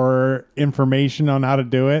training or information on how to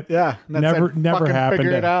do it. Yeah. and that said, Never fucking happened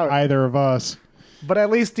figure it to out. either of us. But at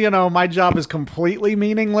least, my job is completely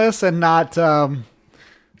meaningless and not, I'm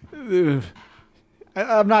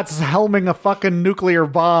not helming a fucking nuclear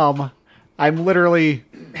bomb. I'm literally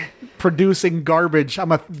producing garbage.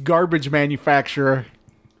 I'm a garbage manufacturer.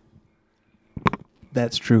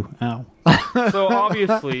 That's true. Ow. So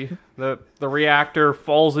obviously, the reactor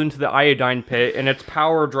falls into the iodine pit and its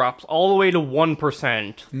power drops all the way to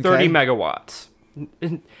 1%, 30 Okay. megawatts.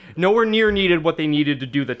 Nowhere near needed what they needed to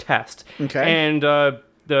do the test. Okay. And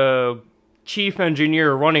the chief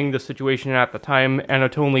engineer running the situation at the time,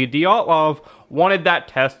 Anatoly Dyatlov, wanted that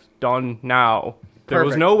test done now. There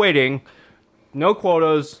was Perfect. no waiting, no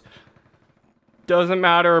quotas. Doesn't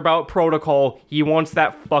matter about protocol. He wants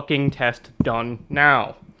that fucking test done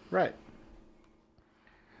now. Right.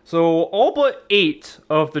 So all but 8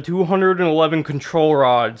 of the 211 control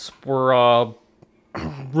rods were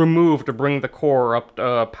removed to bring the core up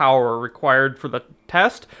to power required for the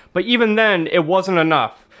test, but even then, it wasn't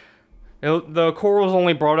enough. The core was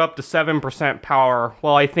only brought up to 7% power,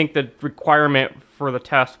 while I think the requirement for the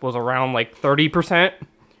test was around like 30%.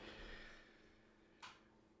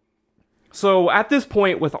 So at this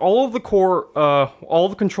point, with all of the all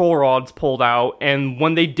the control rods pulled out, and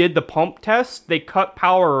when they did the pump test, they cut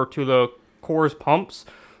power to the core's pumps,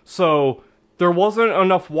 so there wasn't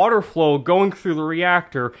enough water flow going through the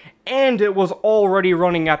reactor, and it was already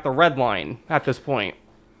running at the red line at this point.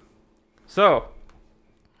 So,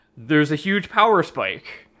 there's a huge power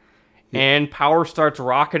spike, and power starts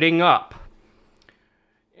rocketing up.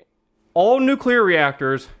 All nuclear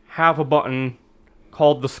reactors have a button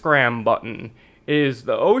called the scram button. It is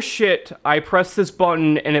the, oh shit, I press this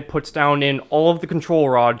button and it puts down in all of the control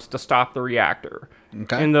rods to stop the reactor.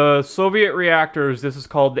 Okay. In the Soviet reactors, this is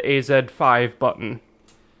called the AZ-5 button.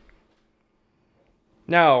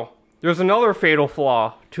 Now, there's another fatal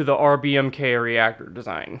flaw to the RBMK reactor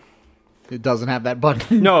design. It doesn't have that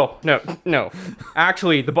button. No.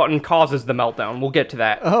 Actually, the button causes the meltdown. We'll get to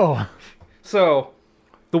that. Oh. So,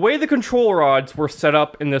 the way the control rods were set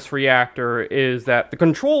up in this reactor is that the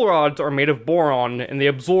control rods are made of boron and they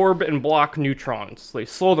absorb and block neutrons. They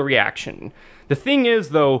slow the reaction. The thing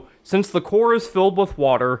is, though, since the core is filled with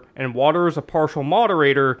water and water is a partial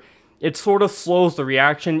moderator, it sort of slows the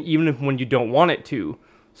reaction even when you don't want it to.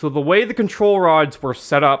 So the way the control rods were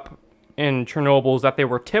set up in Chernobyl is that they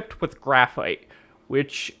were tipped with graphite,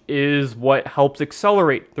 which is what helps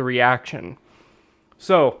accelerate the reaction.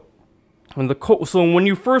 So when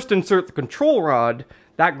you first insert the control rod,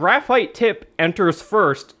 that graphite tip enters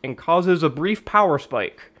first and causes a brief power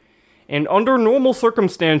spike. And under normal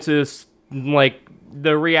circumstances, like,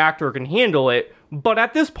 the reactor can handle it, but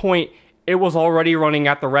at this point, it was already running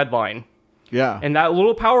at the red line. Yeah. And that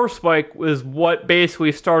little power spike was what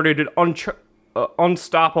basically started an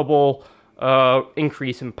unstoppable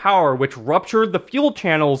increase in power, which ruptured the fuel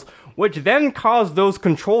channels, which then caused those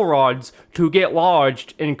control rods to get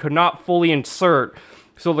lodged and could not fully insert.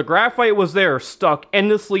 So the graphite was there, stuck,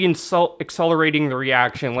 endlessly accelerating the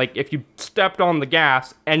reaction, like if you stepped on the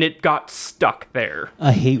gas and it got stuck there.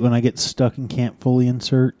 I hate when I get stuck and can't fully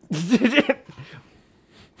insert.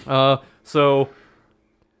 So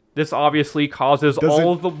this obviously causes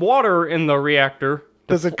all of the water in the reactor.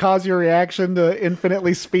 Does it cause your reaction to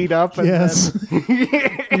infinitely speed up? And Yes.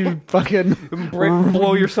 then you fucking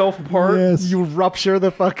Blow yourself apart? Yes. you rupture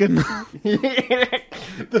the fucking.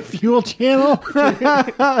 The fuel channel.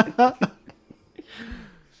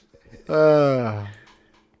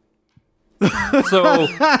 So,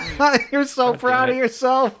 You're so proud of it.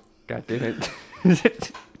 yourself. God damn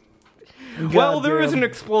it. Well, there is an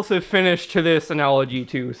explosive finish to this analogy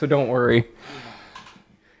too, so don't worry.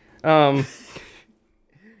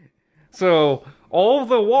 So all of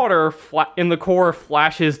the water in the core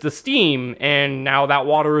flashes to steam, and now that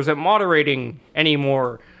water isn't moderating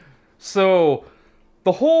anymore. So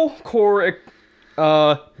the whole core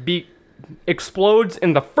explodes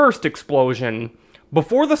in the first explosion.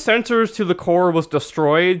 Before the sensors to the core was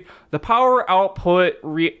destroyed, the power output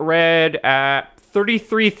read at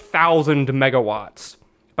 33,000 megawatts.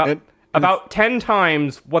 About 10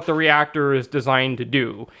 times what the reactor is designed to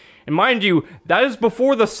do. And mind you, that is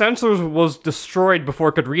before the sensors was destroyed before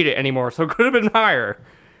it could read it anymore, so it could have been higher.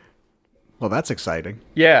 Well, that's exciting.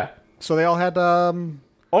 Yeah. So they all had. Oh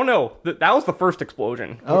no, that was the first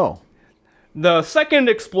explosion. Oh. The second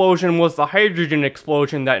explosion was the hydrogen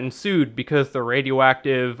explosion that ensued because the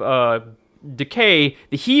radioactive decay,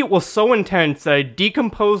 the heat was so intense that it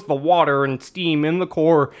decomposed the water and steam in the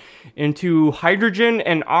core into hydrogen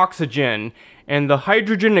and oxygen. And the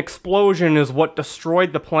hydrogen explosion is what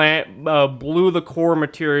destroyed the plant, blew the core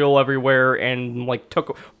material everywhere, and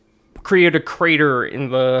created a crater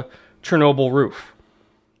in the Chernobyl roof.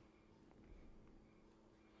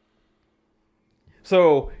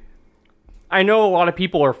 So, I know a lot of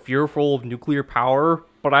people are fearful of nuclear power,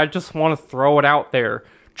 but I just want to throw it out there.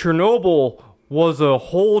 Chernobyl was a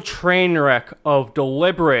whole train wreck of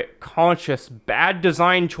deliberate, conscious, bad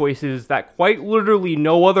design choices that quite literally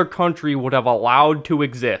no other country would have allowed to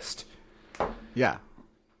exist. Yeah.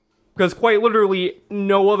 Because quite literally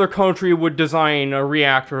no other country would design a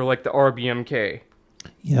reactor like the RBMK.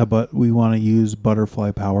 Yeah, but we want to use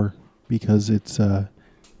butterfly power because it's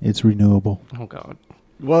renewable. Oh god.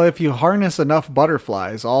 Well, if you harness enough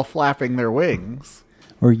butterflies all flapping their wings.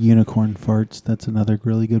 Or unicorn farts. That's another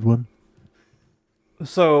really good one.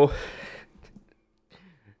 So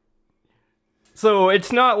So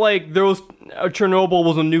it's not like Chernobyl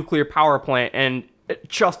was a nuclear power plant and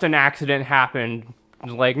just an accident happened.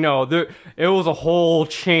 Like, no, it was a whole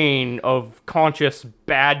chain of conscious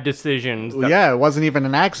bad decisions. Yeah, it wasn't even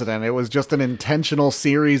an accident. It was just an intentional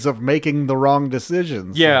series of making the wrong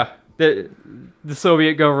decisions. Yeah, the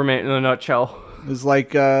Soviet government in a nutshell. It was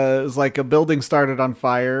like a building started on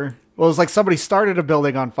fire. Well, it was like somebody started a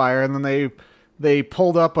building on fire, and then they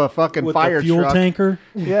pulled up a fucking With fire the fuel truck. tanker.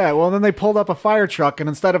 Yeah, well, then they pulled up a fire truck, and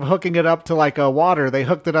instead of hooking it up to like a water, they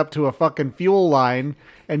hooked it up to a fucking fuel line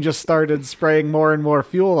and just started spraying more and more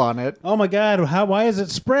fuel on it, Oh my God! Why is it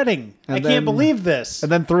spreading? I then- can't believe this.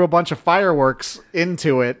 and then threw a bunch of fireworks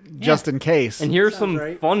into it just in case. And here's some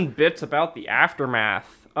right. fun bits about the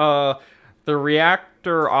aftermath. The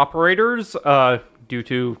reactor operators, due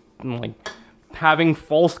to like having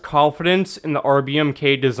false confidence in the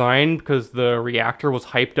RBMK design because the reactor was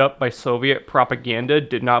hyped up by Soviet propaganda,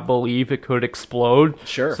 did not believe it could explode.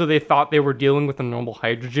 Sure. So they thought they were dealing with a normal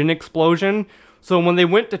hydrogen explosion. So when they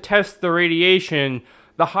went to test the radiation,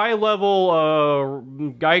 the high-level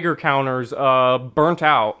Geiger counters burnt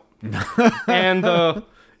out. and the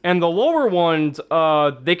lower ones,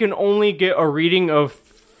 they can only get a reading of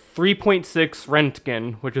 3.6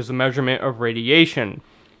 Röntgen, which is a measurement of radiation.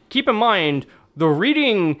 Keep in mind, that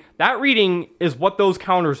reading is what those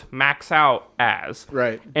counters max out as.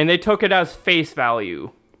 Right. And they took it as face value.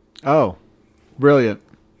 Oh, brilliant.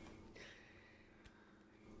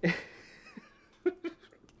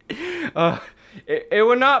 It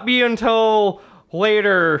would not be until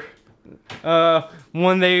later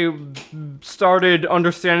when they started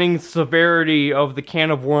understanding the severity of the can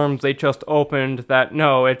of worms they just opened that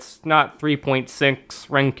no, it's not 3.6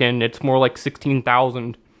 Röntgen, it's more like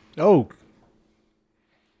 16,000. Oh,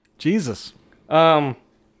 Jesus. The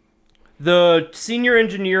senior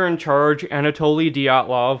engineer in charge, Anatoly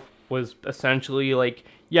Dyatlov, was essentially like,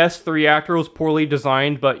 yes, the reactor was poorly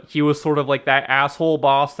designed, but he was sort of like that asshole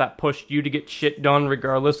boss that pushed you to get shit done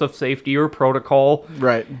regardless of safety or protocol.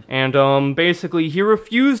 Right. And basically, he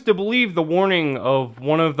refused to believe the warning of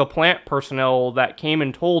one of the plant personnel that came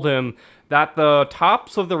and told him that the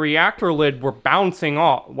tops of the reactor lid were bouncing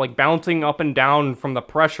off, like bouncing up and down from the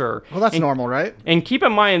pressure. Well, that's normal, right? And keep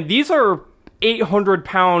in mind, these are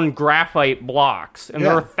 800-pound graphite blocks, and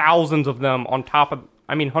there Yeah. are thousands of them on top of,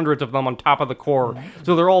 hundreds of them on top of the core.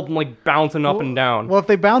 So they're all like bouncing up and down. Well, if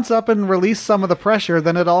they bounce up and release some of the pressure,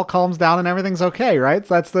 then it all calms down and everything's okay, right?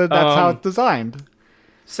 So that's how it's designed.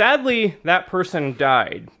 Sadly, that person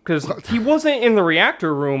died because he wasn't in the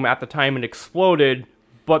reactor room at the time it exploded,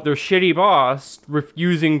 but their shitty boss,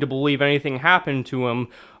 refusing to believe anything happened to him,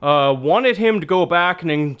 wanted him to go back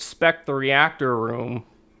and inspect the reactor room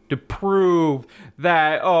to prove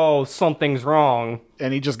that, something's wrong.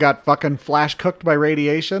 And he just got fucking flash cooked by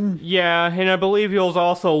radiation. Yeah, and I believe he was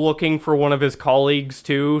also looking for one of his colleagues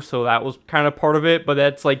too, so that was kind of part of it, but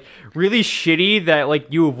that's like really shitty that like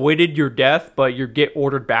you avoided your death, but you get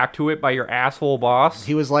ordered back to it by your asshole boss.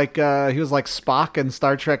 He was like Spock in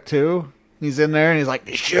Star Trek 2. He's in there and he's like,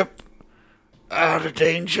 "The ship out of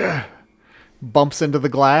danger." Bumps into the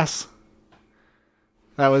glass.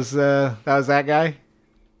 That was that guy.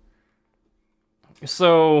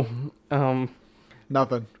 So,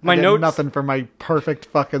 Nothing. My I get notes- nothing for my perfect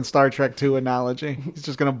fucking Star Trek 2 analogy. He's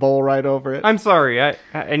just gonna bowl right over it. I'm sorry,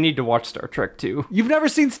 I need to watch Star Trek 2. You've never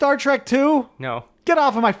seen Star Trek 2? No. Get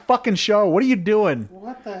off of my fucking show. What are you doing?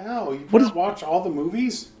 What the hell? You What is- watch all the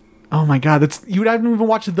movies? Oh my god, you haven't even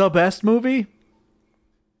watched the best movie?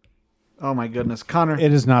 Oh my goodness, Connor.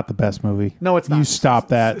 It is not the best movie. No, it's not. You stop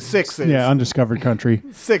that. 6 is. Yeah, Undiscovered Country.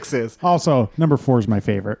 6 is. Also, number 4 is my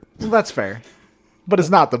favorite. Well, that's fair. But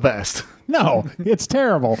it's not the best. No, it's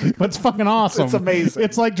terrible, but it's fucking awesome. It's amazing.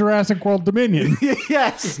 It's like Jurassic World Dominion.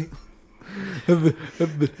 Yes.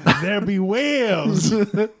 There be whales.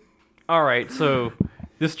 All right, so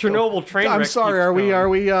this Chernobyl train wreck I'm sorry. keeps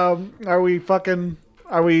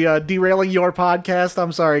Are we derailing your podcast?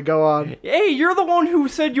 I'm sorry. Go on. Hey, you're the one who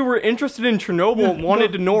said you were interested in Chernobyl and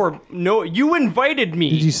wanted to know. You invited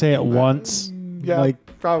me. Did you say it once? Yeah, like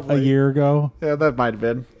probably a year ago? Yeah, that might have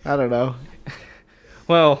been. I don't know.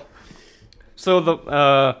 Well, so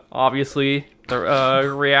obviously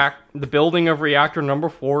the building of reactor number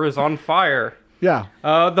 4 is on fire. Yeah.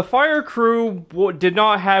 The fire crew did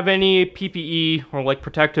not have any PPE or like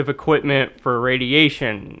protective equipment for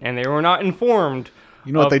radiation, and they were not informed.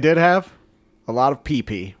 You know what they did have? A lot of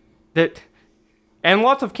pee-pee. And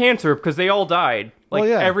lots of cancer because they all died. Like Well,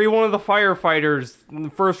 yeah. every one of the firefighters, the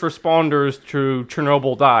first responders to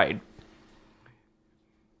Chernobyl died.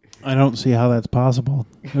 I don't see how that's possible.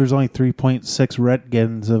 There's only 3.6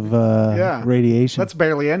 Roentgens of radiation. That's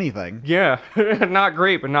barely anything. Yeah, not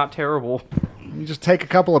great, but not terrible. You just take a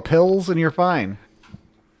couple of pills and you're fine.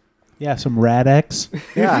 Yeah, some Rad-X.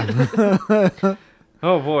 Yeah.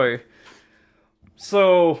 Oh boy.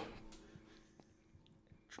 So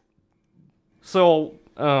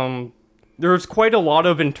there's quite a lot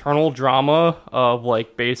of internal drama of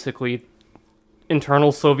like basically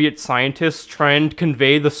internal Soviet scientists trying to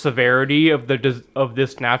convey the severity of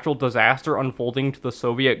this natural disaster unfolding to the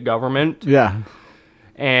Soviet government. Yeah.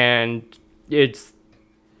 And it's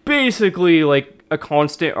basically like a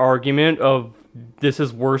constant argument of this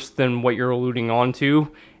is worse than what you're alluding on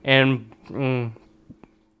to. And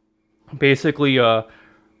basically,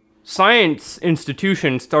 science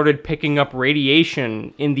institutions started picking up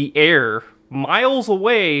radiation in the air miles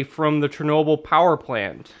away from the Chernobyl power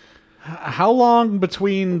plant. How long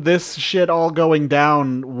between this shit all going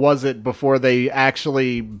down was it before they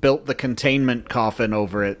actually built the containment coffin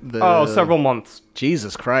over it? Several months.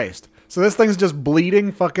 Jesus Christ. So this thing's just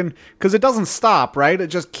bleeding fucking... Because it doesn't stop, right? It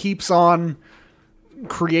just keeps on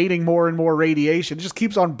creating more and more radiation. It just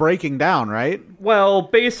keeps on breaking down, right? Well,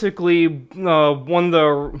 basically, when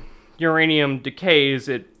the uranium decays,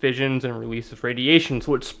 it fissions and releases radiation,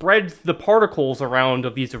 so it spreads the particles around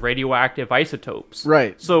of these radioactive isotopes.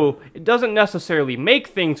 Right. So it doesn't necessarily make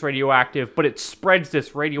things radioactive, but it spreads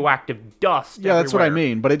this radioactive dust Yeah, that's what I everywhere.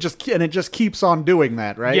 mean. But it just keeps on doing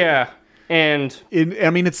that, right? Yeah, and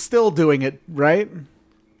It's still doing it, right?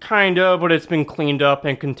 kinda, but it's been cleaned up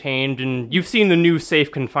and contained, and you've seen the new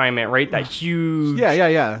safe confinement, right? That huge...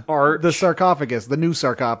 Yeah. arch. The sarcophagus, the new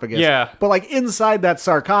sarcophagus. Yeah. But like inside that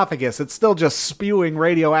sarcophagus, it's still just spewing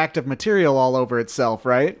radioactive material all over itself,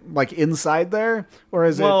 right? Like inside there? Or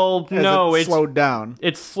is Well, no, it it's slowed down?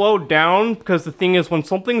 It's slowed down because the thing is, when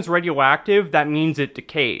something's radioactive, that means it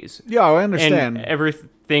decays. Yeah, I understand. And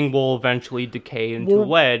everything will eventually decay into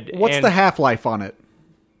lead. What's and the half-life on it?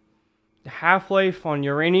 half-life on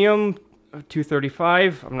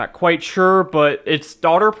uranium-235? I'm not quite sure, but its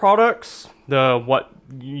daughter products, what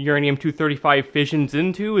uranium-235 fissions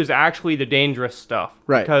into, is actually the dangerous stuff.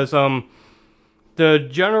 Right. Because the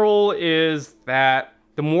general is that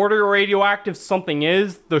the more radioactive something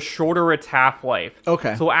is, the shorter its half-life.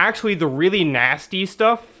 Okay. So actually, the really nasty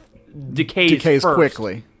stuff decays first.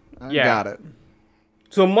 Quickly. Yeah. Got it.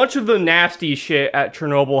 So much of the nasty shit at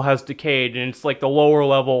Chernobyl has decayed, and it's like the lower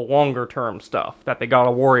level, longer term stuff that they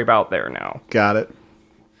gotta worry about there now. Got it.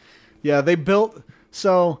 Yeah, they built...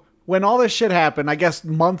 So, when all this shit happened, I guess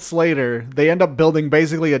months later, they end up building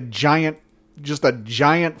basically a giant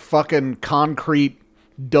fucking concrete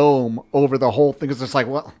dome over the whole thing. It's just like,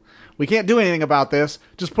 well, we can't do anything about this.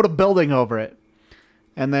 Just put a building over it.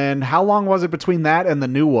 And then, how long was it between that and the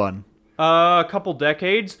new one? A couple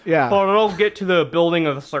decades. Yeah. But I'll get to the building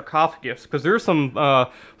of the sarcophagus, because there's some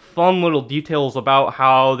fun little details about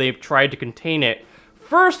how they've tried to contain it.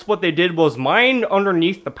 First, what they did was mine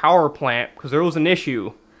underneath the power plant, because there was an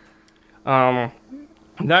issue.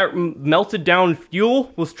 That melted down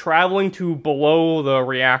fuel was traveling to below the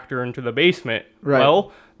reactor into the basement. Right.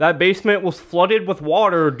 Well, that basement was flooded with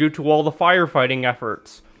water due to all the firefighting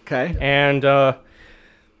efforts. Okay. And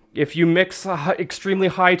if you mix extremely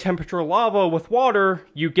high temperature lava with water,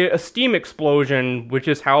 you get a steam explosion, which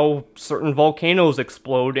is how certain volcanoes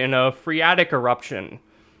explode in a phreatic eruption.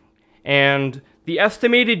 And the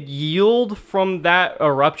estimated yield from that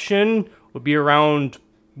eruption would be around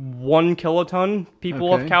 1 kiloton,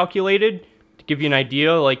 people have calculated. To give you an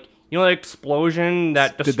idea, like, you know that explosion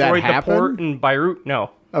that destroyed the port in Beirut?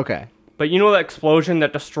 No. Okay. But you know that explosion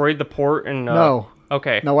that destroyed the port in... No.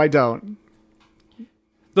 Okay. No, I don't.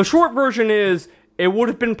 The short version is, it would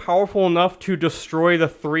have been powerful enough to destroy the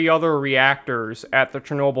 3 other reactors at the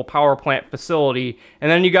Chernobyl power plant facility, and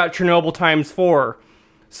then you got Chernobyl times 4.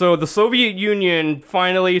 So the Soviet Union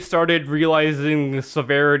finally started realizing the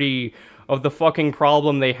severity of the fucking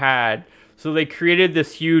problem they had. So they created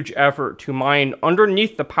this huge effort to mine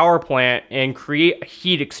underneath the power plant and create a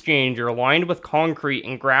heat exchanger lined with concrete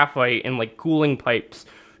and graphite and like cooling pipes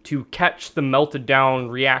to catch the melted down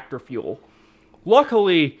reactor fuel.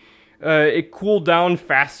 Luckily, it cooled down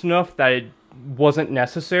fast enough that it wasn't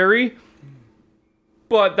necessary,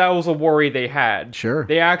 but that was a worry they had. Sure.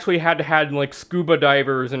 They actually had to have like scuba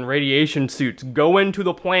divers and radiation suits go into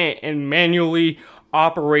the plant and manually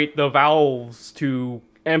operate the valves to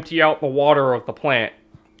empty out the water of the plant.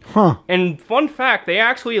 Huh. And fun fact, they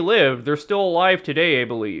actually lived. They're still alive today, I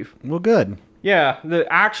believe. Well, good. Yeah,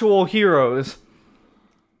 the actual heroes.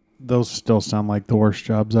 Those still sound like the worst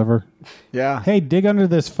jobs ever. Yeah. Hey, dig under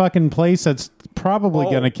this fucking place that's probably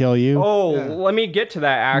going to kill you. Oh, Yeah. let me get to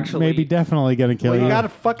that, actually. Maybe definitely going to kill Well, you. you got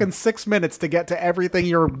fucking 6 minutes to get to everything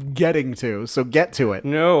you're getting to, so get to it.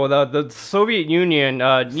 No, the Soviet Union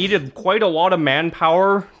needed quite a lot of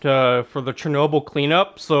manpower for the Chernobyl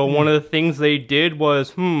cleanup. So one of the things they did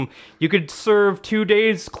was, you could serve 2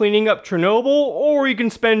 days cleaning up Chernobyl, or you can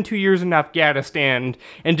spend 2 years in Afghanistan,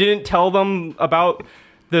 and didn't tell them about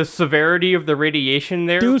the severity of the radiation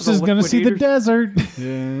there. Deuce is going to see the desert.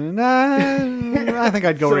 Nah, I think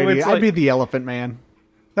I'd go So radio. it's I'd like- be the Elephant Man.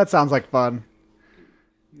 That sounds like fun.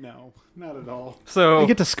 No, not at all. So You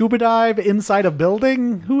get to scuba dive inside a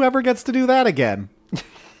building? Whoever gets to do that again?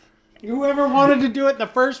 Whoever wanted to do it in the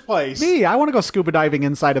first place. Me, I want to go scuba diving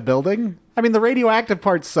inside a building. I mean, the radioactive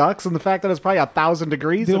part sucks, and the fact that it's probably 1,000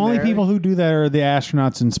 degrees The in only there. people who do that are the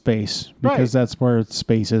astronauts in space, because Right. that's where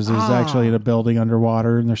space is actually in a building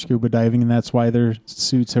underwater, and they're scuba diving, and that's why their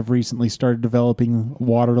suits have recently started developing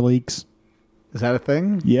water leaks. Is that a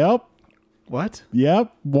thing? Yep,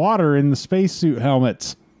 water in the spacesuit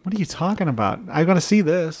helmets. What are you talking about? I'm going to see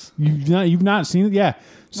this. You've not seen it, yeah.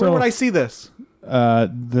 So Where would I see this?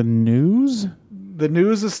 the news? The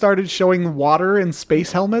news has started showing water in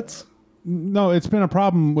space helmets? No, it's been a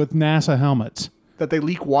problem with NASA helmets. That they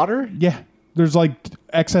leak water? Yeah, there's like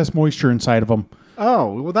excess moisture inside of them.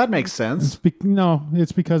 Oh, well, that makes sense. No,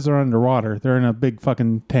 it's because they're underwater. They're in a big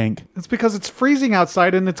fucking tank, It's because it's freezing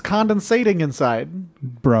outside and it's condensating inside.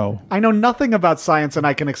 bro. I know nothing about science and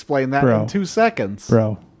I can explain that Bro. in 2 seconds.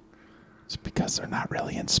 Bro, it's because they're not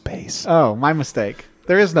really in space. Oh, my mistake.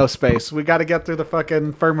 There is no space. We got to get through the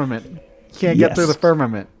fucking firmament. You can't get Yes. through the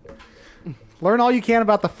firmament. Learn all you can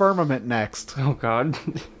about the firmament next. oh god.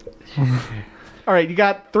 All right, you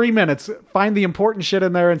got 3 minutes. Find the important shit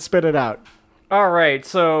in there and spit it out. Alright,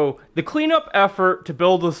 so the cleanup effort to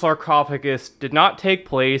build the sarcophagus did not take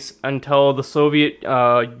place until the Soviet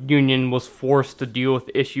Union was forced to deal with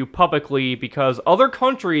the issue publicly because other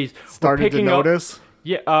countries Started were to picking up notice.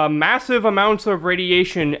 massive amounts of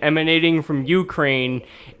radiation emanating from Ukraine,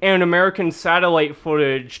 and American satellite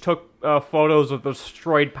footage took photos of the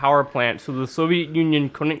destroyed power plant, so the Soviet Union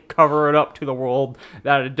couldn't cover it up to the world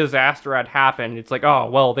that a disaster had happened. It's like, oh,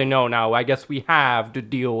 well, they know now. I guess we have to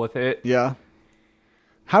deal with it. Yeah.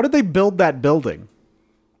 How did they build that building?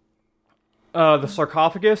 The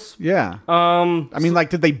sarcophagus? Yeah. I mean, like,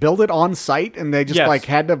 did they build it on site and they just, Yes. like,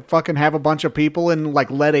 had to fucking have a bunch of people in, like,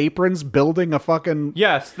 lead aprons building a fucking...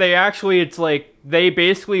 Yes, they actually, it's like, they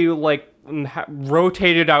basically, like,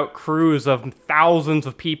 rotated out crews of thousands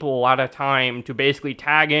of people at a time to basically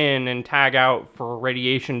tag in and tag out for a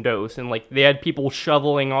radiation dose. And, like, they had people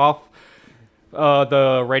shoveling off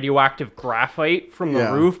the radioactive graphite from the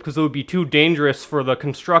Yeah. roof because it would be too dangerous for the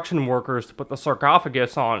construction workers to put the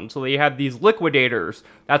sarcophagus on. So they had these liquidators.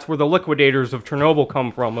 That's where the liquidators of Chernobyl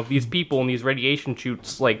come from, of these people in these radiation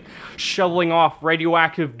chutes, like, shoveling off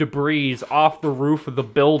radioactive debris off the roof of the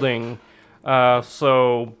building.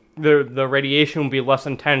 So the radiation would be less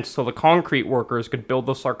intense so the concrete workers could build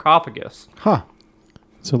the sarcophagus. Huh.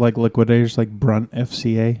 So like liquidators like Brunt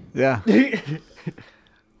FCA. Yeah.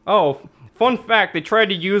 Oh, fun fact, they tried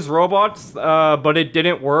to use robots, but it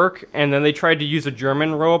didn't work, and then they tried to use a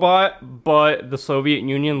German robot, but the Soviet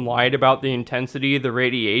Union lied about the intensity of the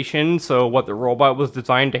radiation, so what the robot was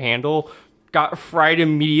designed to handle got fried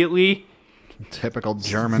immediately. Typical The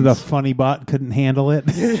Germans. funny bot couldn't handle it.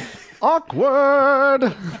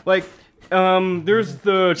 Awkward! Like, there's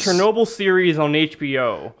the Chernobyl series on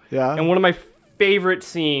HBO. Yeah. And one of my favorite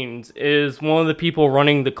scenes is one of the people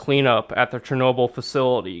running the cleanup at the Chernobyl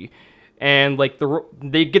facility. And, like,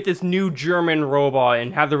 they get this new German robot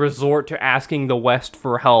and have the resort to asking the West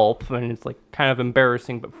for help. And it's, like, kind of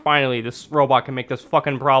embarrassing. But finally, this robot can make this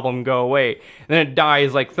fucking problem go away. And then it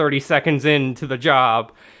dies, like, 30 seconds into the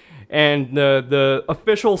job. And the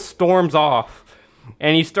official storms off.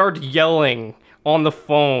 And he starts yelling on the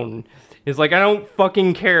phone. He's like, I don't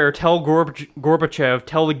fucking care. Tell Gorbachev,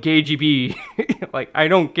 tell the KGB. Like, I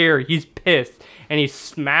don't care. He's pissed. And he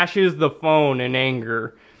smashes the phone in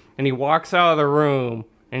anger. And he walks out of the room.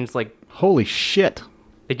 And it's like, Holy shit.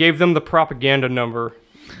 they gave them the propaganda number.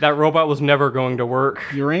 That robot was never going to work.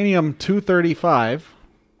 Uranium-235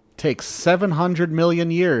 takes 700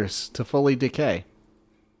 million years to fully decay.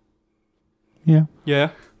 Yeah.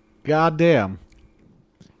 Yeah. God damn.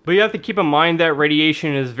 But you have to keep in mind that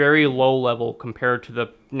radiation is very low level compared to the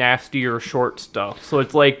nastier short stuff. So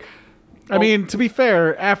it's like, I mean, to be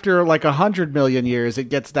fair, after like 100 million years, it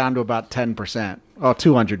gets down to about 10%. Oh,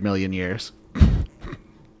 200 million years.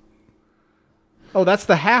 Oh, that's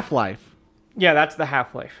the half-life. yeah, that's the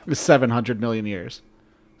half-life. Is 700 million years.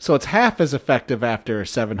 So it's half as effective after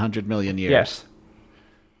 700 million years. Yes.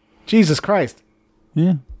 Jesus Christ.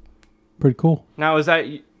 Yeah. Pretty cool. Now, is that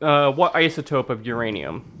what isotope of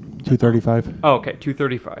uranium? 235. Oh, okay,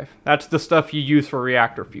 235. That's the stuff you use for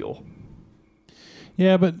reactor fuel.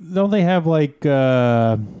 Yeah, but don't they have like?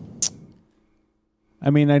 I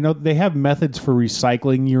mean, I know they have methods for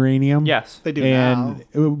recycling uranium. Yes. They do now.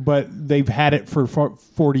 But they've had it for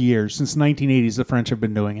 40 years. Since 1980s, the French have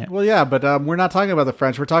been doing it. Well, yeah, but we're not talking about the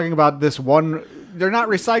French. We're talking about this one. They're not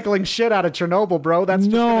recycling shit out of Chernobyl, bro. That's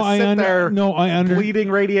just going to sit there bleeding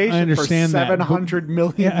radiation I understand for 700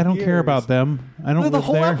 million Yeah, I don't care years. about them. I don't The live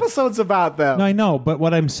whole there. episode's about them. No, I know, but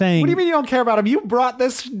what I'm saying... What do you mean you don't care about them? You brought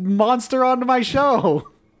this monster onto my show.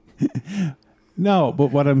 No, but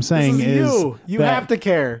what I'm saying This is you that have to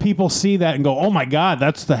care. People see that and go, "Oh my God,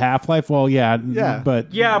 that's the Half-Life." Well, yeah,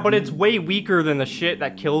 but Yeah, but it's way weaker than the shit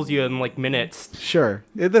that kills you in like minutes. Sure.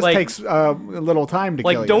 This Like- takes a little time to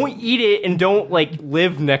kill Like, you. don't eat it and don't like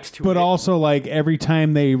live next to it. but also like every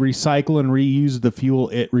time they recycle and reuse the fuel,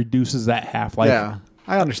 it reduces that half-life. Yeah,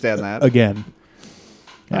 I understand that. Again,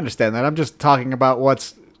 I understand that. I'm just talking about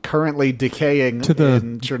what's currently decaying in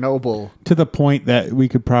Chernobyl. to the point that we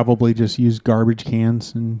could probably just use garbage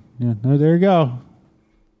cans and there you go.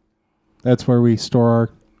 That's where we store our.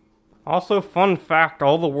 Also, fun fact,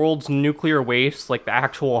 all the world's nuclear waste, like the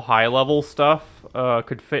actual high-level stuff,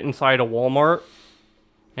 could fit inside a Walmart.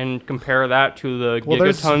 And compare that to the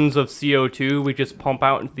gigatons of CO2 we just pump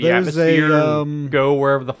out into the atmosphere and go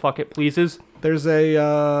wherever the fuck it pleases. There's a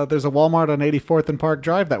Walmart on 84th and Park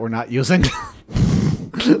Drive that we're not using.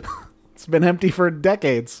 It's been empty for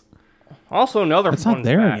decades. Also, another It's fun not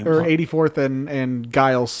there fact. anymore. Or 84th and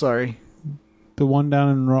Giles, sorry. The one down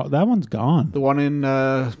in that one's gone. The one in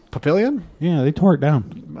Papillion? Yeah, they tore it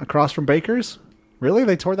down. Across from Baker's? Really?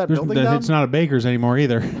 They tore that building down? It's not a Baker's anymore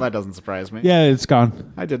either. That doesn't surprise me. Yeah, it's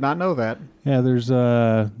gone. I did not know that. Yeah, there's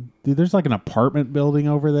like an apartment building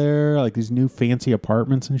over there, like these new fancy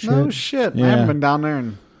apartments and shit. No shit. Yeah. I haven't been down there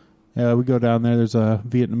in Yeah, we go down there. There's a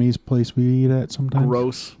Vietnamese place we eat at sometimes.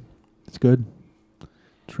 gross. It's good.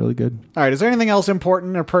 It's really good. All right, is there anything else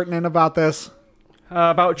important or pertinent about this?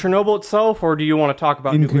 About Chernobyl itself, or do you want to talk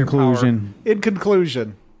about In nuclear conclusion, In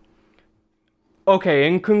conclusion, Okay,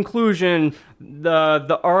 in conclusion,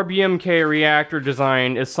 the RBMK reactor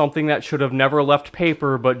design is something that should have never left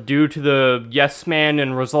paper, but due to the yes man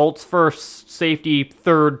and results first, safety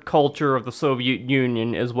third culture of the Soviet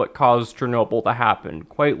Union is what caused Chernobyl to happen.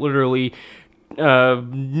 Quite literally,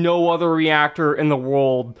 no other reactor in the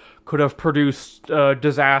world could have produced a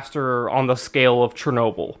disaster on the scale of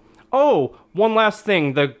Chernobyl. Oh, one last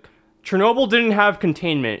thing, the Chernobyl didn't have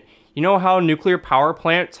containment. You know how nuclear power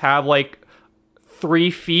plants have like 3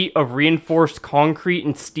 feet of reinforced concrete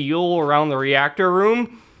and steel around the reactor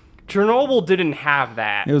room? Chernobyl didn't have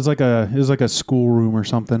that. it was like a schoolroom or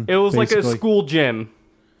something. It was like a basically. school gym.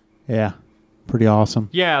 Yeah, pretty awesome.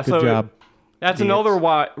 Yeah, good so job. that's another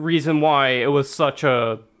reason why it was such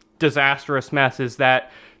a disastrous mess, is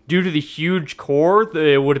that due to the huge core,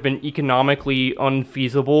 it would have been economically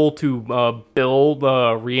unfeasible to build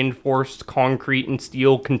a reinforced concrete and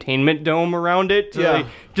steel containment dome around it. So Yeah. they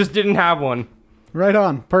just didn't have one. right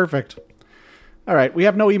on. Perfect. All right, we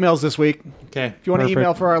have no emails this week. Okay. If you want to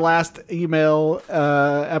email for our last email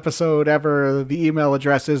episode ever, the email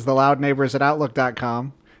address is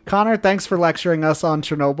theloudneighbors@outlook.com. Connor, thanks for lecturing us on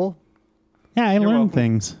Chernobyl. Yeah, I learned welcome.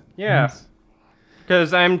 things. Yeah.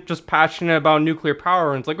 Because I'm just passionate about nuclear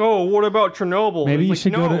power, and it's like, oh, what about Chernobyl? Maybe It's you like,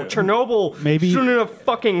 should go no, to- Maybe maybe- shouldn't have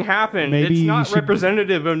fucking happened. Maybe It's you not should-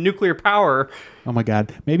 representative of nuclear power. Oh my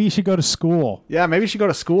God. Maybe you should go to school. Yeah, maybe you should go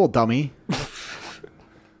to school, dummy.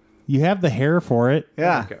 You have the hair for it.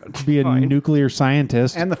 Yeah, To be a Fine. nuclear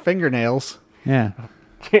scientist. and the fingernails. Yeah.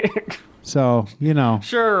 So,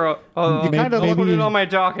 Sure, I'll kinda put maybe- it on my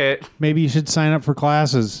docket. maybe you should sign up for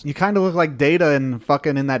classes. You kind of look like Data in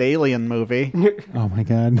that Alien movie. Oh my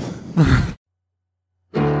God.